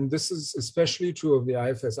education, and this is especially true of the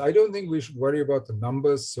IFS, I don't think we should worry about the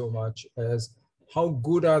numbers so much as how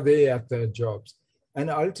good are they at their jobs. And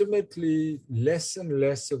ultimately, less and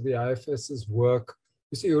less of the IFS's work.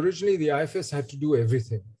 You see, originally the IFS had to do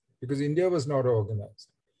everything because India was not organized.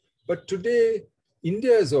 But today,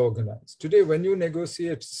 India is organized. Today, when you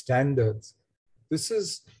negotiate standards, this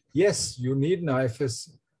is, yes, you need an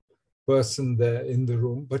IFS person there in the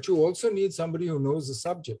room, but you also need somebody who knows the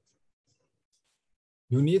subject.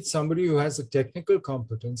 You need somebody who has a technical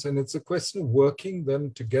competence, and it's a question of working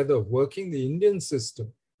them together, working the Indian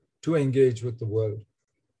system to engage with the world.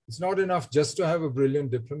 It's not enough just to have a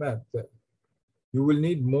brilliant diplomat there. You will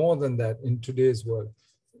need more than that in today's world.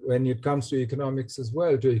 When it comes to economics as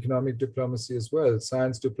well, to economic diplomacy as well,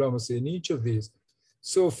 science diplomacy in each of these.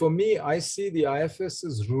 So for me, I see the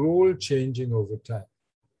IFS's role changing over time.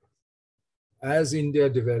 As India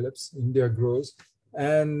develops, India grows.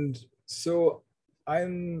 And so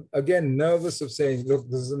I'm, again, nervous of saying, look,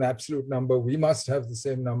 this is an absolute number. We must have the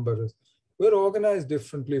same number. We're organized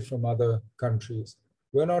differently from other countries.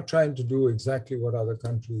 We're not trying to do exactly what other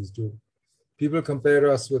countries do. People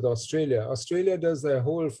compare us with Australia. Australia does their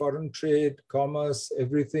whole foreign trade, commerce,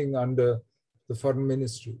 everything under the foreign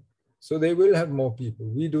ministry. So they will have more people.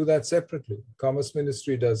 We do that separately. Commerce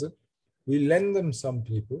Ministry does it. We lend them some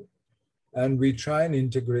people and we try and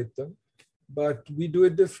integrate them, but we do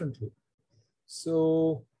it differently.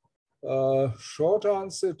 So short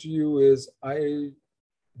answer to you is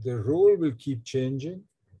the role will keep changing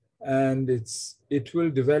and it will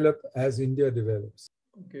develop as India develops.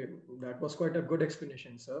 Okay, that was quite a good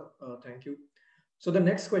explanation, sir. Thank you. So the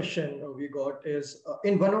next question we got is,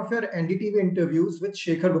 in one of your NDTV interviews with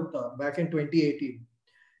Shekhar Gupta back in 2018,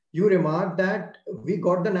 you remarked that we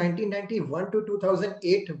got the 1991 to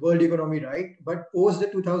 2008 world economy right, but post the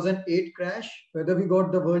 2008 crash, whether we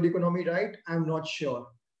got the world economy right, I'm not sure.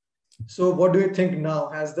 So what do you think now?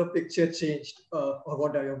 Has the picture changed, or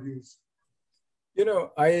what are your views? You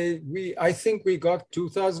know, I think we got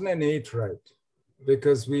 2008 right,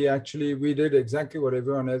 because we did exactly what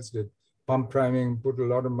everyone else did. Pump priming, put a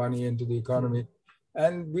lot of money into the economy.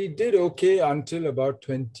 And we did okay until about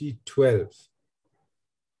 2012.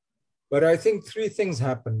 But I think 3 things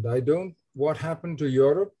happened. What happened to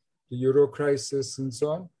Europe, the Euro crisis and so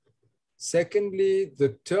on. Secondly, the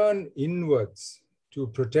turn inwards to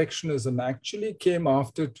protectionism actually came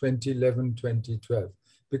after 2011, 2012.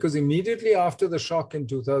 Because immediately after the shock in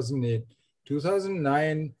 2008,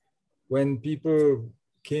 2009, when people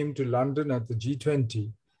came to London at the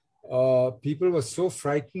G20, people were so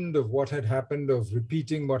frightened of what had happened, of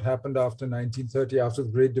repeating what happened after 1930, after the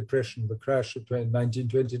Great Depression, the crash of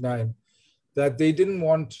 1929, that they didn't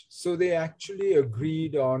want, so they actually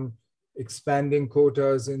agreed on expanding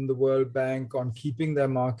quotas in the World Bank, on keeping their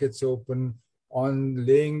markets open, on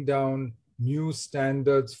laying down new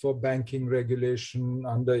standards for banking regulation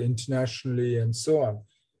internationally and so on.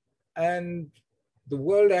 And the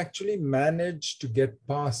world actually managed to get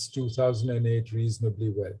past 2008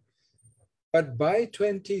 reasonably well. But by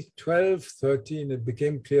 2012-13, it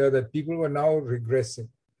became clear that people were now regressing.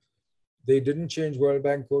 They didn't change World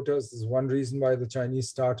Bank quotas. There's one reason why the Chinese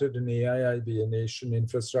started an AIIB, a nation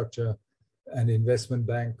infrastructure and investment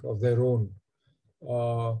bank of their own.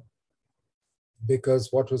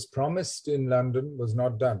 Because what was promised in London was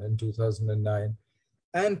not done in 2009.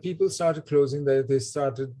 And people started closing they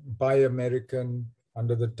started Buy American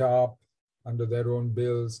under the top, under their own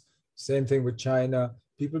bills. Same thing with China.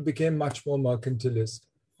 People became much more mercantilist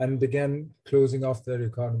and began closing off their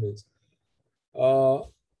economies.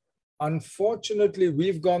 Unfortunately,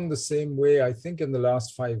 we've gone the same way, I think, in the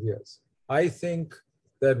last 5 years. I think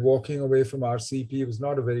that walking away from RCEP was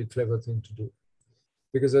not a very clever thing to do.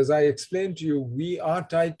 Because as I explained to you, we are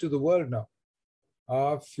tied to the world now.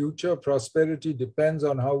 Our future prosperity depends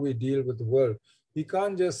on how we deal with the world. We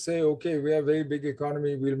can't just say, okay, we have a very big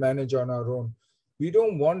economy, we'll manage on our own. We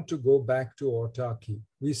don't want to go back to autarky.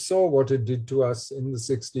 We saw what it did to us in the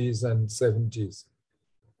 60s and 70s,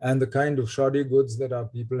 and the kind of shoddy goods that our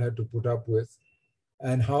people had to put up with,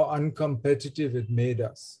 and how uncompetitive it made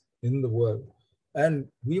us in the world. And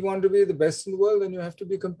we want to be the best in the world, and you have to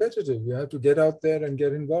be competitive. You have to get out there and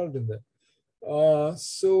get involved in that.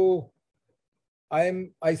 So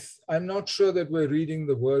I'm not sure that we're reading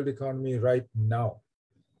the world economy right now.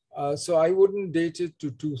 So I wouldn't date it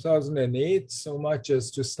to 2008 so much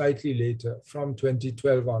as to slightly later, from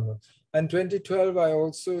 2012 onward. And 2012 I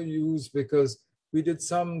also use because we did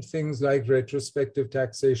some things like retrospective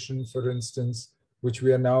taxation, for instance, which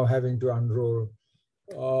we are now having to unroll.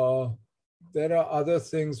 There are other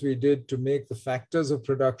things we did to make the factors of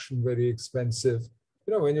production very expensive.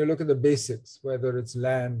 You know, when you look at the basics, whether it's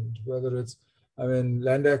land, whether it's, I mean,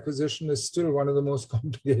 land acquisition is still one of the most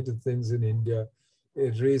complicated things in India.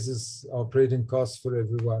 It raises operating costs for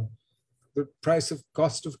everyone. The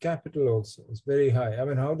cost of capital also is very high. I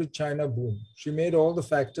mean, how did China boom? She made all the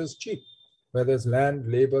factors cheap, whether it's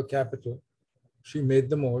land, labor, capital. She made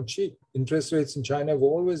them all cheap. Interest rates in China have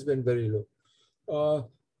always been very low.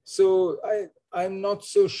 So I'm not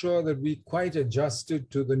so sure that we quite adjusted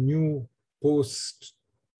to the new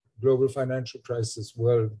post-global financial crisis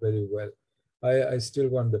world very well. I still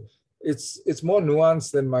wonder. It's more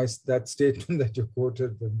nuanced than that statement that you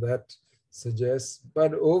quoted than that suggests.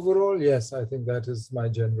 But overall, yes, I think that is my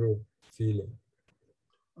general feeling.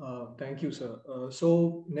 Thank you, sir.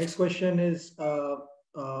 So next question is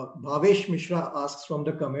Bhavesh Mishra asks from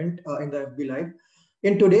the comment in the FB Live.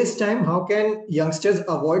 In today's time, how can youngsters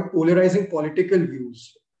avoid polarizing political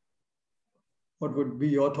views? What would be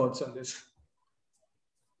your thoughts on this?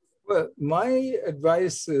 Well, my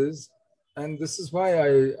advice is, and this is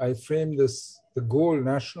why I frame this, the goal,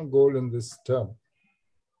 national goal in this term,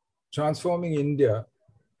 transforming India.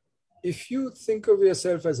 If you think of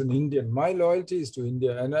yourself as an Indian, my loyalty is to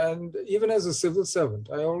India. And even as a civil servant,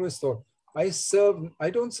 I always thought, I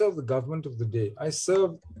don't serve the government of the day. I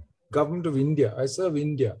serve government of India. I serve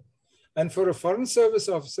India. And for a foreign service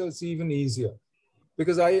officer, it's even easier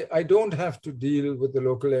because I don't have to deal with the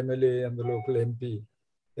local MLA and the local MP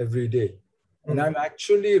every day. And I'm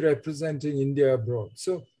actually representing India abroad.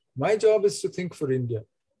 So my job is to think for India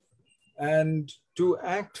and to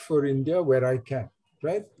act for India where I can,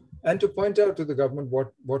 right? And to point out to the government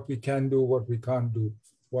what we can do, what we can't do,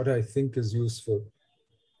 what I think is useful.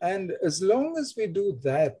 And as long as we do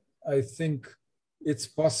that, I think it's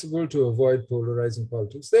possible to avoid polarizing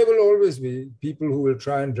politics. There will always be people who will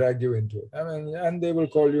try and drag you into it. I mean, and they will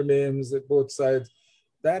call you names at both sides.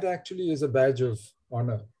 That actually is a badge of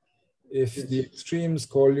honor. If the extremes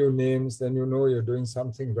call you names, then you know you're doing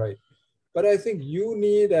something right. But I think you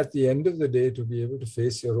need, at the end of the day, to be able to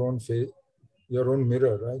face your own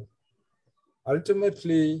mirror, right?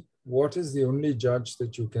 Ultimately, what is the only judge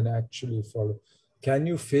that you can actually follow? Can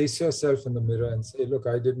you face yourself in the mirror and say, look,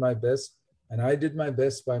 I did my best, and I did my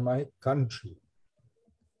best by my country.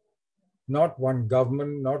 Not one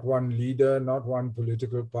government, not one leader, not one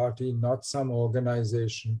political party, not some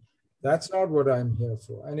organization. That's not what I'm here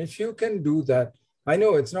for. And if you can do that, I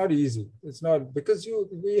know it's not easy. It's not, because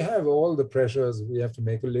we have all the pressures. We have to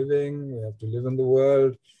make a living. We have to live in the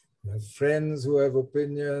world. We have friends who have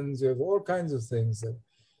opinions. We have all kinds of things.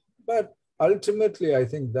 But ultimately, I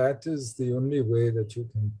think that is the only way that you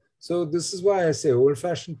can. So this is why I say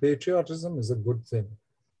old-fashioned patriotism is a good thing.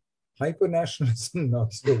 Hyper-nationalism,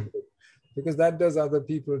 not so good, because that does other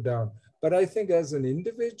people down. But I think as an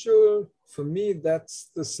individual, for me,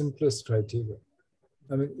 that's the simplest criteria.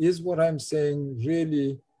 I mean, is what I'm saying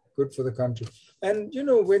really good for the country? And, you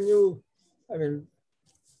know,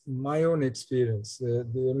 my own experience,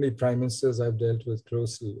 the only prime ministers I've dealt with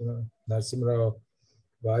closely, you know, Narasimha Rao,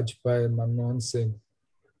 Vajpayee, Manmohan Singh,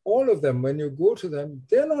 all of them, when you go to them,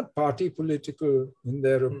 they're not party political in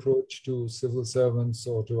their approach to civil servants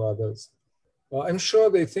or to others. I'm sure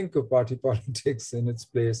they think of party politics in its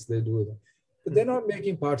place, they do that. But they're not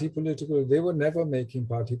making party political, they were never making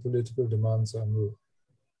party political demands on you.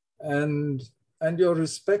 And your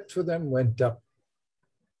respect for them went up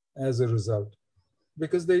as a result.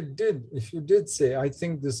 Because they did, if you did say, I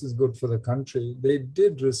think this is good for the country, they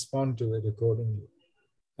did respond to it accordingly.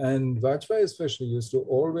 And Vajpayee especially used to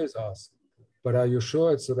always ask, but are you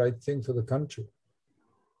sure it's the right thing for the country?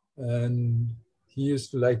 And he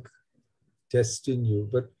used to like testing you.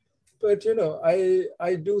 But you know,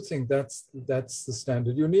 I do think that's the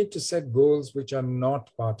standard. You need to set goals which are not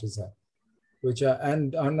partisan, which are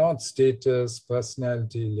not status,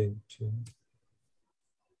 personality linked. You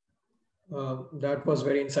know? That was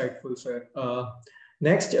very insightful, sir.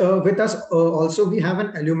 Next, with us also we have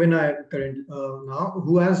an alumni current now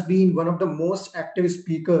who has been one of the most active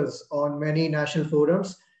speakers on many national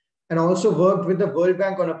forums and also worked with the World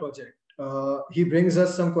Bank on a project. He brings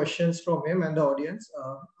us some questions from him and the audience.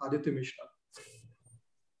 Aditya Mishra.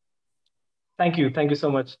 Thank you so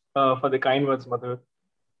much for the kind words, Madhur.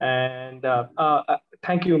 And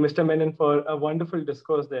thank you, Mr. Menon, for a wonderful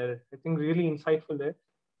discourse there. I think really insightful there.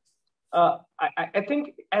 I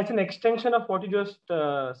think as an extension of what you just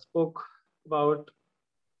spoke about,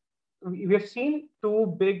 we have seen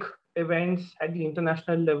two big events at the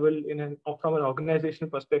international level from an organizational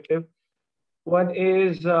perspective. One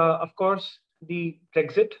is, of course, the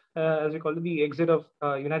Brexit, as we call it, the exit of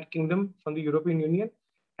United Kingdom from the European Union.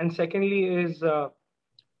 And secondly is the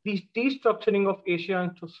destructuring of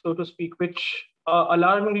Asia, so to speak, which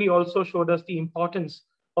alarmingly also showed us the importance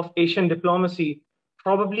of Asian diplomacy,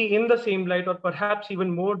 probably in the same light or perhaps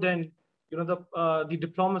even more than the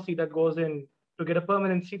diplomacy that goes in to get a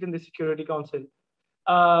permanent seat in the Security Council.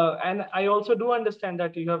 And I also do understand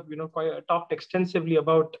that you have talked extensively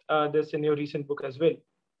about this in your recent book as well.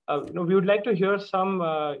 We would like to hear some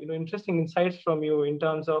interesting insights from you in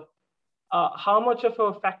terms of how much of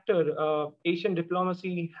a factor Asian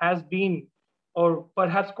diplomacy has been, or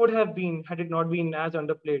perhaps could have been, had it not been as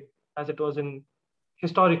underplayed as it was in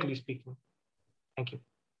historically speaking. Thank you.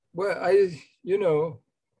 Well,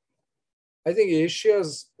 I think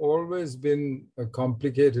Asia's always been a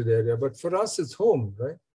complicated area, but for us, it's home,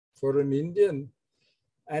 right? For an Indian.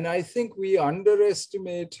 And I think we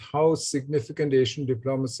underestimate how significant Asian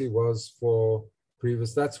diplomacy was for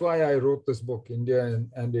previous. That's why I wrote this book, India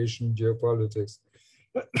and Asian Geopolitics.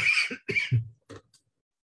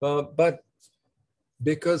 But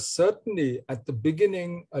because certainly at the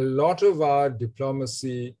beginning, a lot of our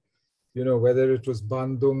diplomacy, whether it was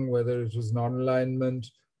Bandung, whether it was non-alignment,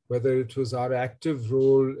 whether it was our active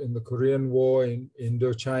role in the Korean War, in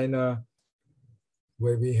Indochina,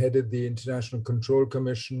 where we headed the International Control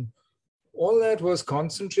Commission, all that was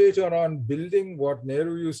concentrated on building what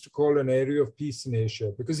Nehru used to call an area of peace in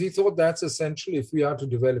Asia, because he thought that's essential if we are to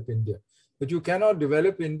develop India. But you cannot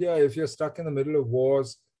develop India if you're stuck in the middle of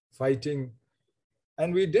wars, fighting.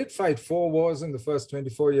 And we did fight 4 wars in the first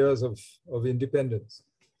 24 years of independence.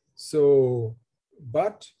 So,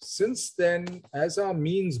 but since then, as our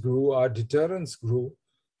means grew, our deterrence grew,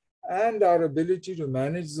 and our ability to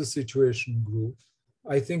manage the situation grew,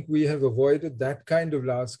 I think we have avoided that kind of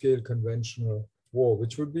large-scale conventional war,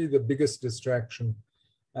 which would be the biggest distraction.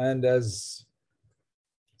 And as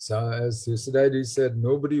Thucydides said,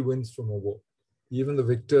 nobody wins from a war. Even the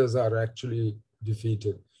victors are actually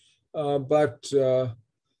defeated.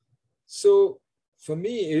 So for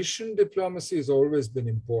me, Asian diplomacy has always been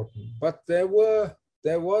important. But there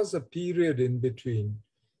was a period in between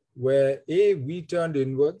where we turned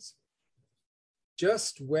inwards,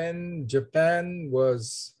 just when Japan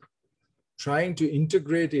was trying to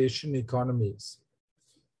integrate Asian economies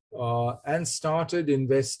and started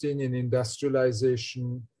investing in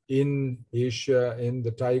industrialization in Asia, in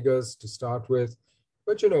the tigers to start with.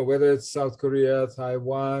 But whether it's South Korea,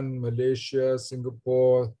 Taiwan, Malaysia,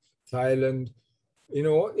 Singapore, Thailand, in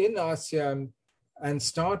ASEAN, and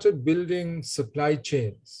started building supply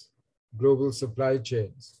chains, global supply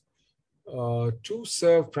chains, to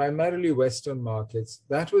serve primarily Western markets.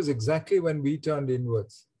 That was exactly when we turned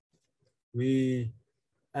inwards. We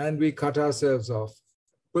cut ourselves off.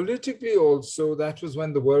 Politically also, that was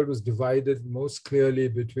when the world was divided most clearly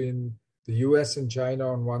between the US and China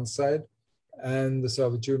on one side and the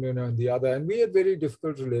Soviet Union on the other. And we had very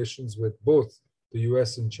difficult relations with both the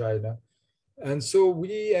US and China. And so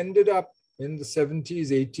we ended up in the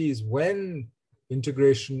 70s, 80s, when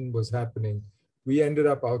integration was happening, we ended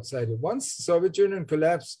up outside it. Once the Soviet Union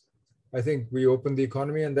collapsed, I think we opened the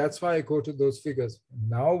economy, and that's why I quoted those figures.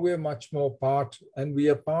 Now we're much more part, and we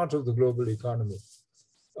are part of the global economy.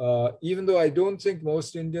 Even though I don't think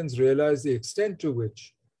most Indians realize the extent to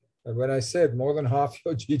which, and when I said more than half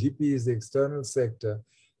your GDP is the external sector,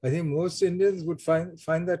 I think most Indians would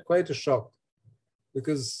find that quite a shock,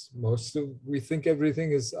 because we think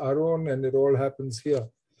everything is our own and it all happens here.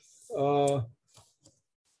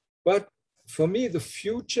 But for me, the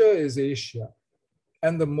future is Asia.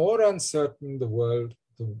 And the more uncertain the world,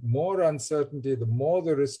 the more uncertainty, the more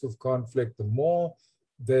the risk of conflict, the more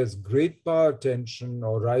there's great power tension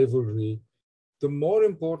or rivalry, the more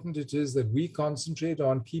important it is that we concentrate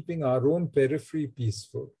on keeping our own periphery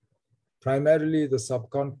peaceful, primarily the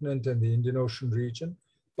subcontinent and the Indian Ocean region,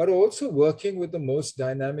 but also working with the most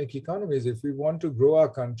dynamic economies. If we want to grow our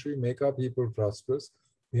country, make our people prosperous,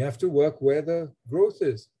 we have to work where the growth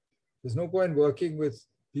is. There's no point working with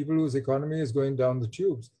people whose economy is going down the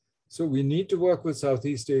tubes. So we need to work with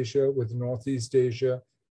Southeast Asia, with Northeast Asia.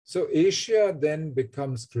 So Asia then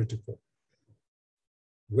becomes critical.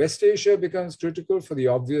 West Asia becomes critical for the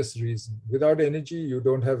obvious reason. Without energy, you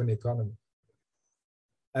don't have an economy.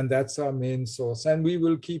 And that's our main source. And we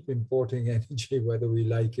will keep importing energy, whether we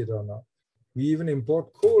like it or not. We even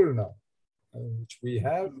import coal now, which we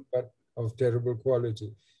have, but of terrible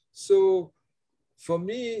quality. So for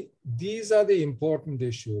me, these are the important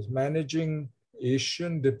issues: managing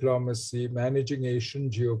Asian diplomacy, managing Asian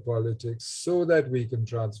geopolitics so that we can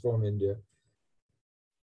transform India.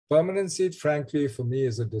 Permanent seat, frankly, for me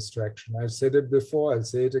is a distraction. I've said it before, I'll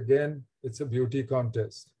say it again. It's a beauty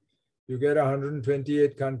contest. You get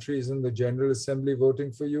 128 countries in the General Assembly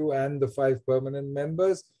voting for you and the 5 permanent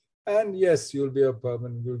members. And yes, you'll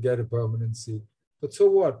get a permanent seat. But so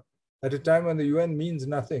what? At a time when the UN means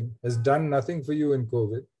nothing, has done nothing for you in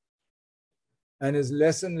COVID, and is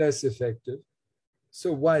less and less effective.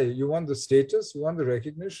 So why? You want the status? You want the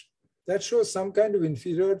recognition? That shows some kind of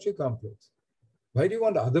inferiority complex. Why do you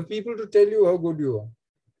want other people to tell you how good you are?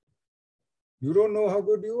 You don't know how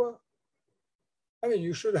good you are? I mean,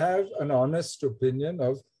 you should have an honest opinion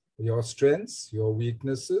of your strengths, your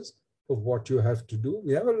weaknesses, of what you have to do.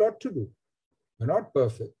 We have a lot to do. We're not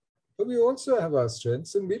perfect, but we also have our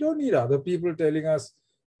strengths, and we don't need other people telling us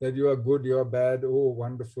that you are good, you're bad, oh,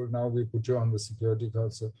 wonderful, now we put you on the Security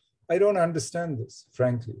Council. I don't understand this,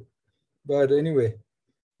 frankly. But anyway,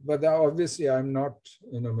 but obviously I'm not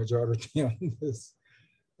in a majority on this.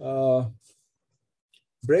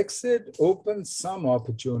 Brexit opens some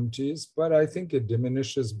opportunities, but I think it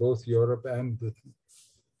diminishes both Europe and Britain.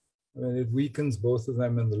 I mean, it weakens both of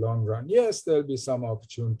them in the long run. Yes, there'll be some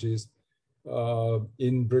opportunities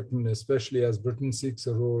in Britain, especially as Britain seeks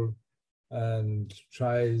a role and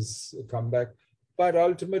tries to come back. But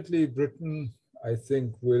ultimately, Britain, I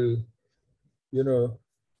think, will,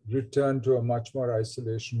 return to a much more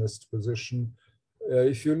isolationist position.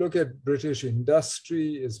 If you look at British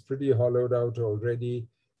industry, is pretty hollowed out already.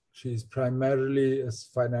 She's primarily a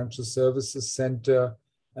financial services center,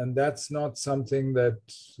 and that's not something that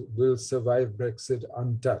will survive Brexit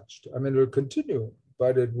untouched. I mean, it will continue,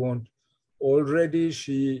 but it won't. Already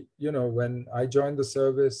she, when I joined the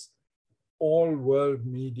service, all world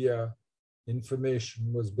media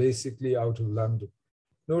information was basically out of London.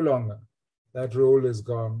 No longer. That role is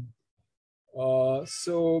gone.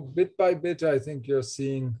 So bit by bit, I think you're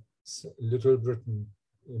seeing Little Britain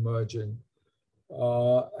emerging.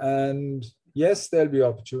 And yes, there'll be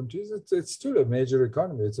opportunities. It's still a major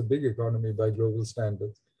economy. It's a big economy by global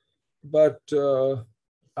standards. But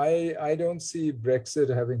I don't see Brexit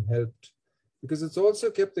having helped, because it's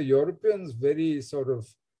also kept the Europeans very sort of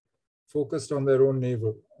focused on their own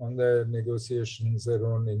navel, on their negotiations, their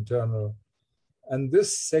own internal. And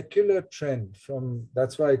this secular trend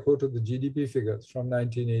that's why I quoted the GDP figures from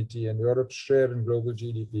 1980 and Europe's share in global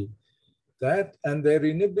GDP, that and their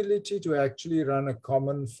inability to actually run a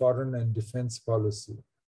common foreign and defense policy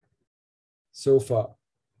so far,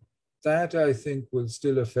 that I think will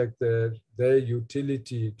still affect their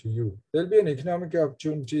utility to you. There'll be an economic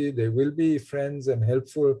opportunity. They will be friends and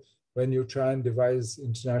helpful when you try and devise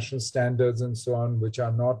international standards and so on, which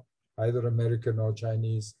are not either American or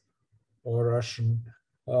Chinese or Russian.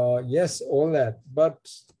 Yes, all that,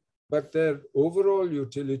 but their overall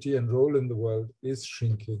utility and role in the world is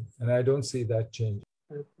shrinking, and I don't see that changing.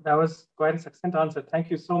 That was quite a succinct answer.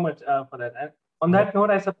 Thank you so much for that. And on that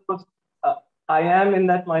note, I suppose I am in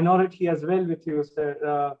that minority as well with you,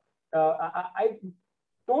 sir. I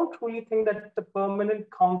don't really think that the permanent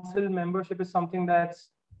council membership is something that's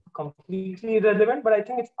completely irrelevant, but I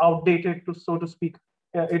think it's outdated, so to speak.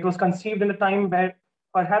 It was conceived in a time where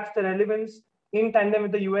perhaps the relevance in tandem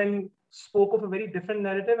with the UN spoke of a very different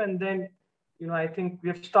narrative. And then, I think we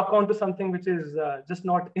have stuck onto something which is just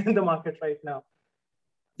not in the market right now.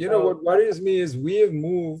 What worries me is we have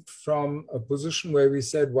moved from a position where we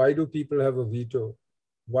said, why do people have a veto?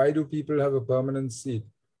 Why do people have a permanent seat?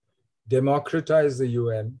 Democratize the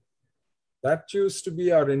UN. That used to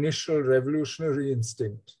be our initial revolutionary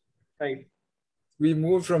instinct. Right. We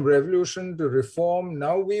moved from revolution to reform.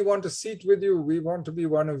 Now we want a seat with you. We want to be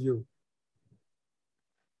one of you.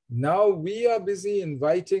 Now we are busy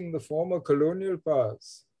inviting the former colonial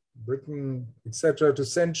powers, Britain, etc., to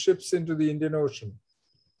send ships into the Indian Ocean.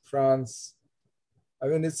 France. I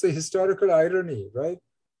mean, it's a historical irony, right?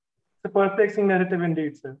 It's a perplexing narrative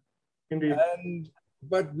indeed, sir. Indeed.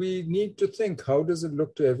 But we need to think, how does it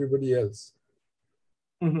look to everybody else?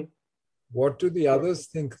 Mm-hmm. What do the others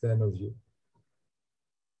think then of you?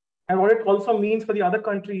 And what it also means for the other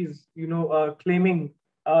countries, claiming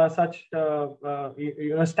such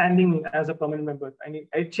standing as a permanent member. I mean,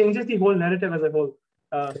 it changes the whole narrative as a whole,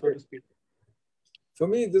 so to speak. For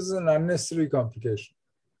me, this is an unnecessary complication.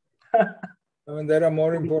 I mean, there are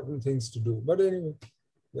more important things to do. But anyway,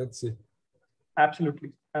 let's see.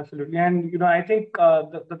 Absolutely, absolutely. And I think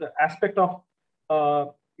the aspect of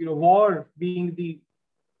war being the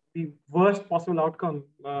worst possible outcome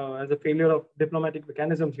as a failure of diplomatic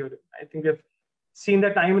mechanisms here. I think we have seen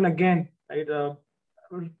that time and again, right?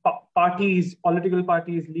 parties, political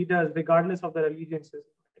parties, leaders, regardless of their allegiances.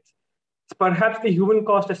 It's perhaps the human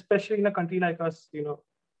cost, especially in a country like us,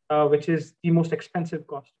 which is the most expensive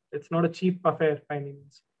cost. It's not a cheap affair by any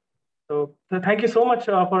means. So thank you so much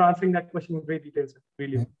for answering that question in great detail, sir.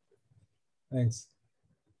 Really. Thanks.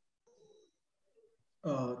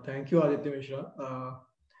 Thank you, Aditya Mishra.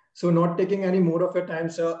 So not taking any more of your time,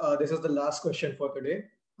 sir, this is the last question for today.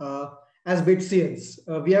 As Bitsians,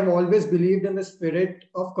 we have always believed in the spirit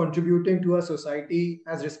of contributing to our society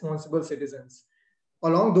as responsible citizens.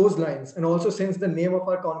 Along those lines, and also since the name of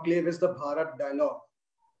our conclave is the Bharat Dialogue,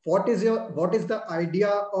 what is the idea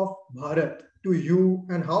of Bharat to you,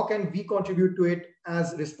 and how can we contribute to it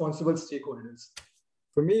as responsible stakeholders?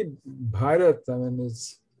 For me, Bharat,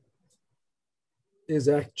 is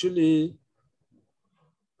actually,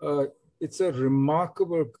 it's a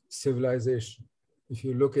remarkable civilization, if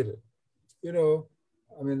you look at it.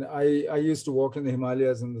 I used to walk in the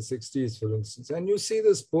Himalayas in the 60s, for instance, and you see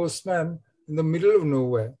this postman in the middle of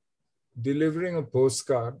nowhere, delivering a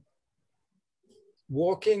postcard,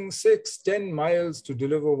 walking 6-10 miles to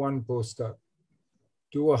deliver one postcard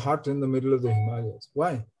to a hut in the middle of the Himalayas.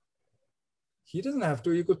 Why? He doesn't have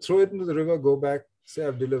to. He could throw it into the river, go back, say,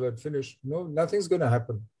 I've delivered, finished. No, nothing's going to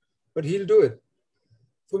happen. But he'll do it.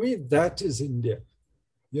 For me, that is India.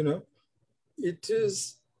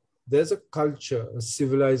 There's a culture, a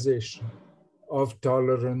civilization of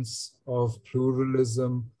tolerance, of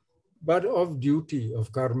pluralism, but of duty,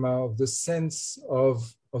 of karma, of the sense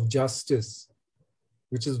of justice,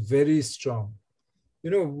 which is very strong.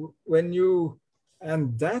 And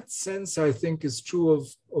that sense, I think, is true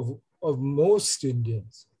of most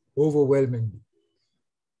Indians, overwhelmingly.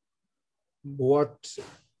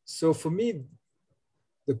 So for me,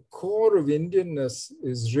 the core of Indianness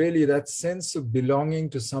is really that sense of belonging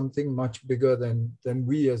to something much bigger than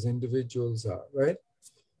we as individuals are, right?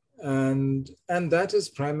 And that is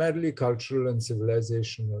primarily cultural and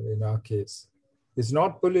civilizational in our case. It's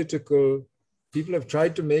not political. People have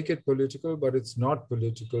tried to make it political, but it's not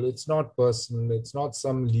political. It's not personal. It's not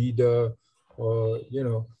some leader or,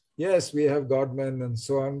 yes, we have godmen and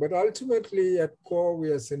so on, but ultimately at core,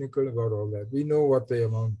 we are cynical about all that. We know what they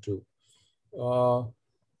amount to.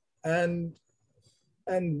 And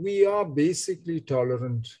we are basically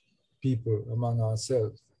tolerant people among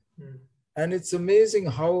ourselves. Mm. And it's amazing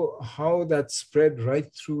how that spread right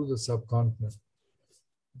through the subcontinent.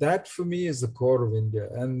 That for me is the core of India.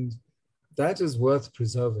 And that is worth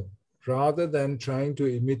preserving rather than trying to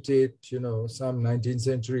imitate, some 19th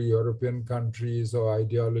century European countries or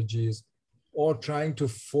ideologies, or trying to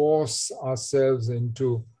force ourselves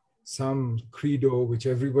into some credo which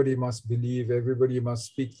everybody must believe, everybody must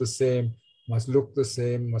speak the same, must look the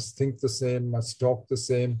same, must think the same, must talk the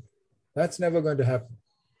same. That's never going to happen.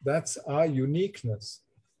 That's our uniqueness.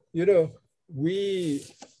 This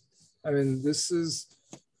is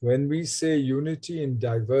when we say unity in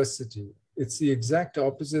diversity, it's the exact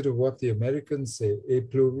opposite of what the Americans say, a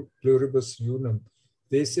pluribus unum.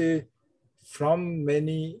 They say from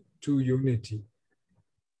many to unity.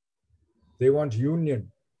 They want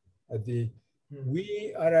union.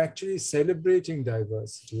 We are actually celebrating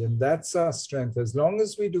diversity, and that's our strength. As long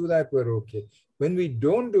as we do that, we're okay. When we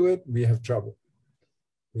don't do it, we have trouble.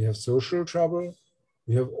 We have social trouble.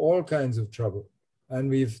 We have all kinds of trouble. And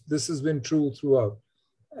this has been true throughout.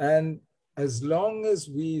 And as long as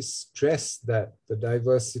we stress that, the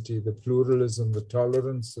diversity, the pluralism, the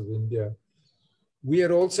tolerance of India, we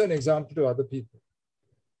are also an example to other people.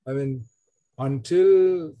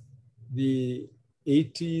 Until the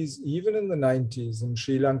 80s, even in the 90s, in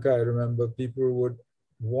Sri Lanka, I remember people would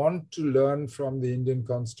want to learn from the Indian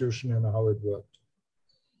Constitution and how it worked.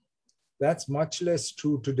 That's much less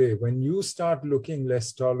true today. When you start looking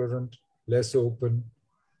less tolerant, less open,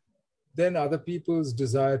 then other people's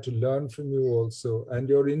desire to learn from you also, and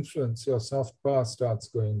your influence, your soft power starts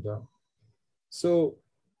going down. So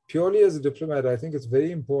purely as a diplomat, I think it's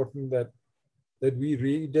very important that we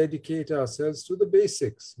rededicate ourselves to the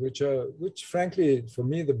basics, which frankly, for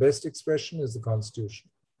me, the best expression is the Constitution.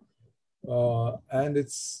 And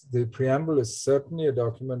the preamble is certainly a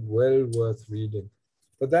document well worth reading.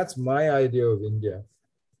 But that's my idea of India.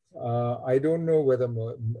 I don't know whether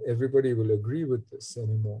everybody will agree with this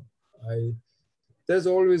anymore. There's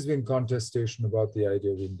always been contestation about the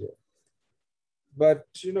idea of India. But,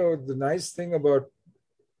 the nice thing about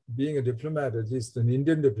being a diplomat, at least an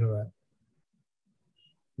Indian diplomat,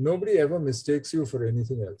 nobody ever mistakes you for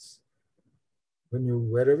anything else.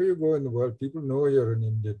 Wherever you go in the world, people know you're an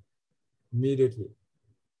Indian immediately.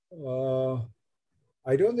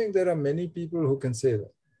 I don't think there are many people who can say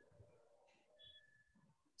that.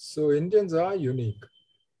 So Indians are unique.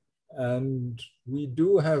 And we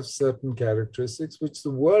do have certain characteristics which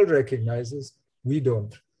the world recognizes, we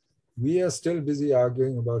don't. We are still busy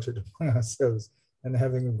arguing about it among ourselves and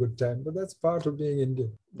having a good time, but that's part of being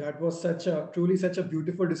Indian. That was truly such a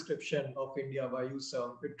beautiful description of India by you,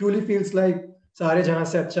 sir. It truly feels like Sare Jahan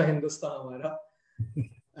se acha Hindustan hamara.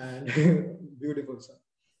 And beautiful, sir.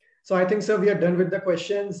 So I think, sir, we are done with the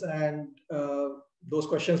questions, and those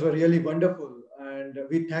questions were really wonderful. And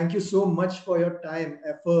we thank you so much for your time,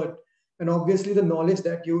 effort, and obviously the knowledge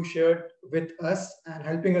that you shared with us and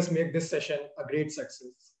helping us make this session a great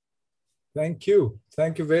success. Thank you.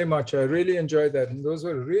 Thank you very much. I really enjoyed that. And those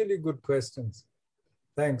were really good questions.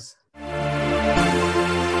 Thanks.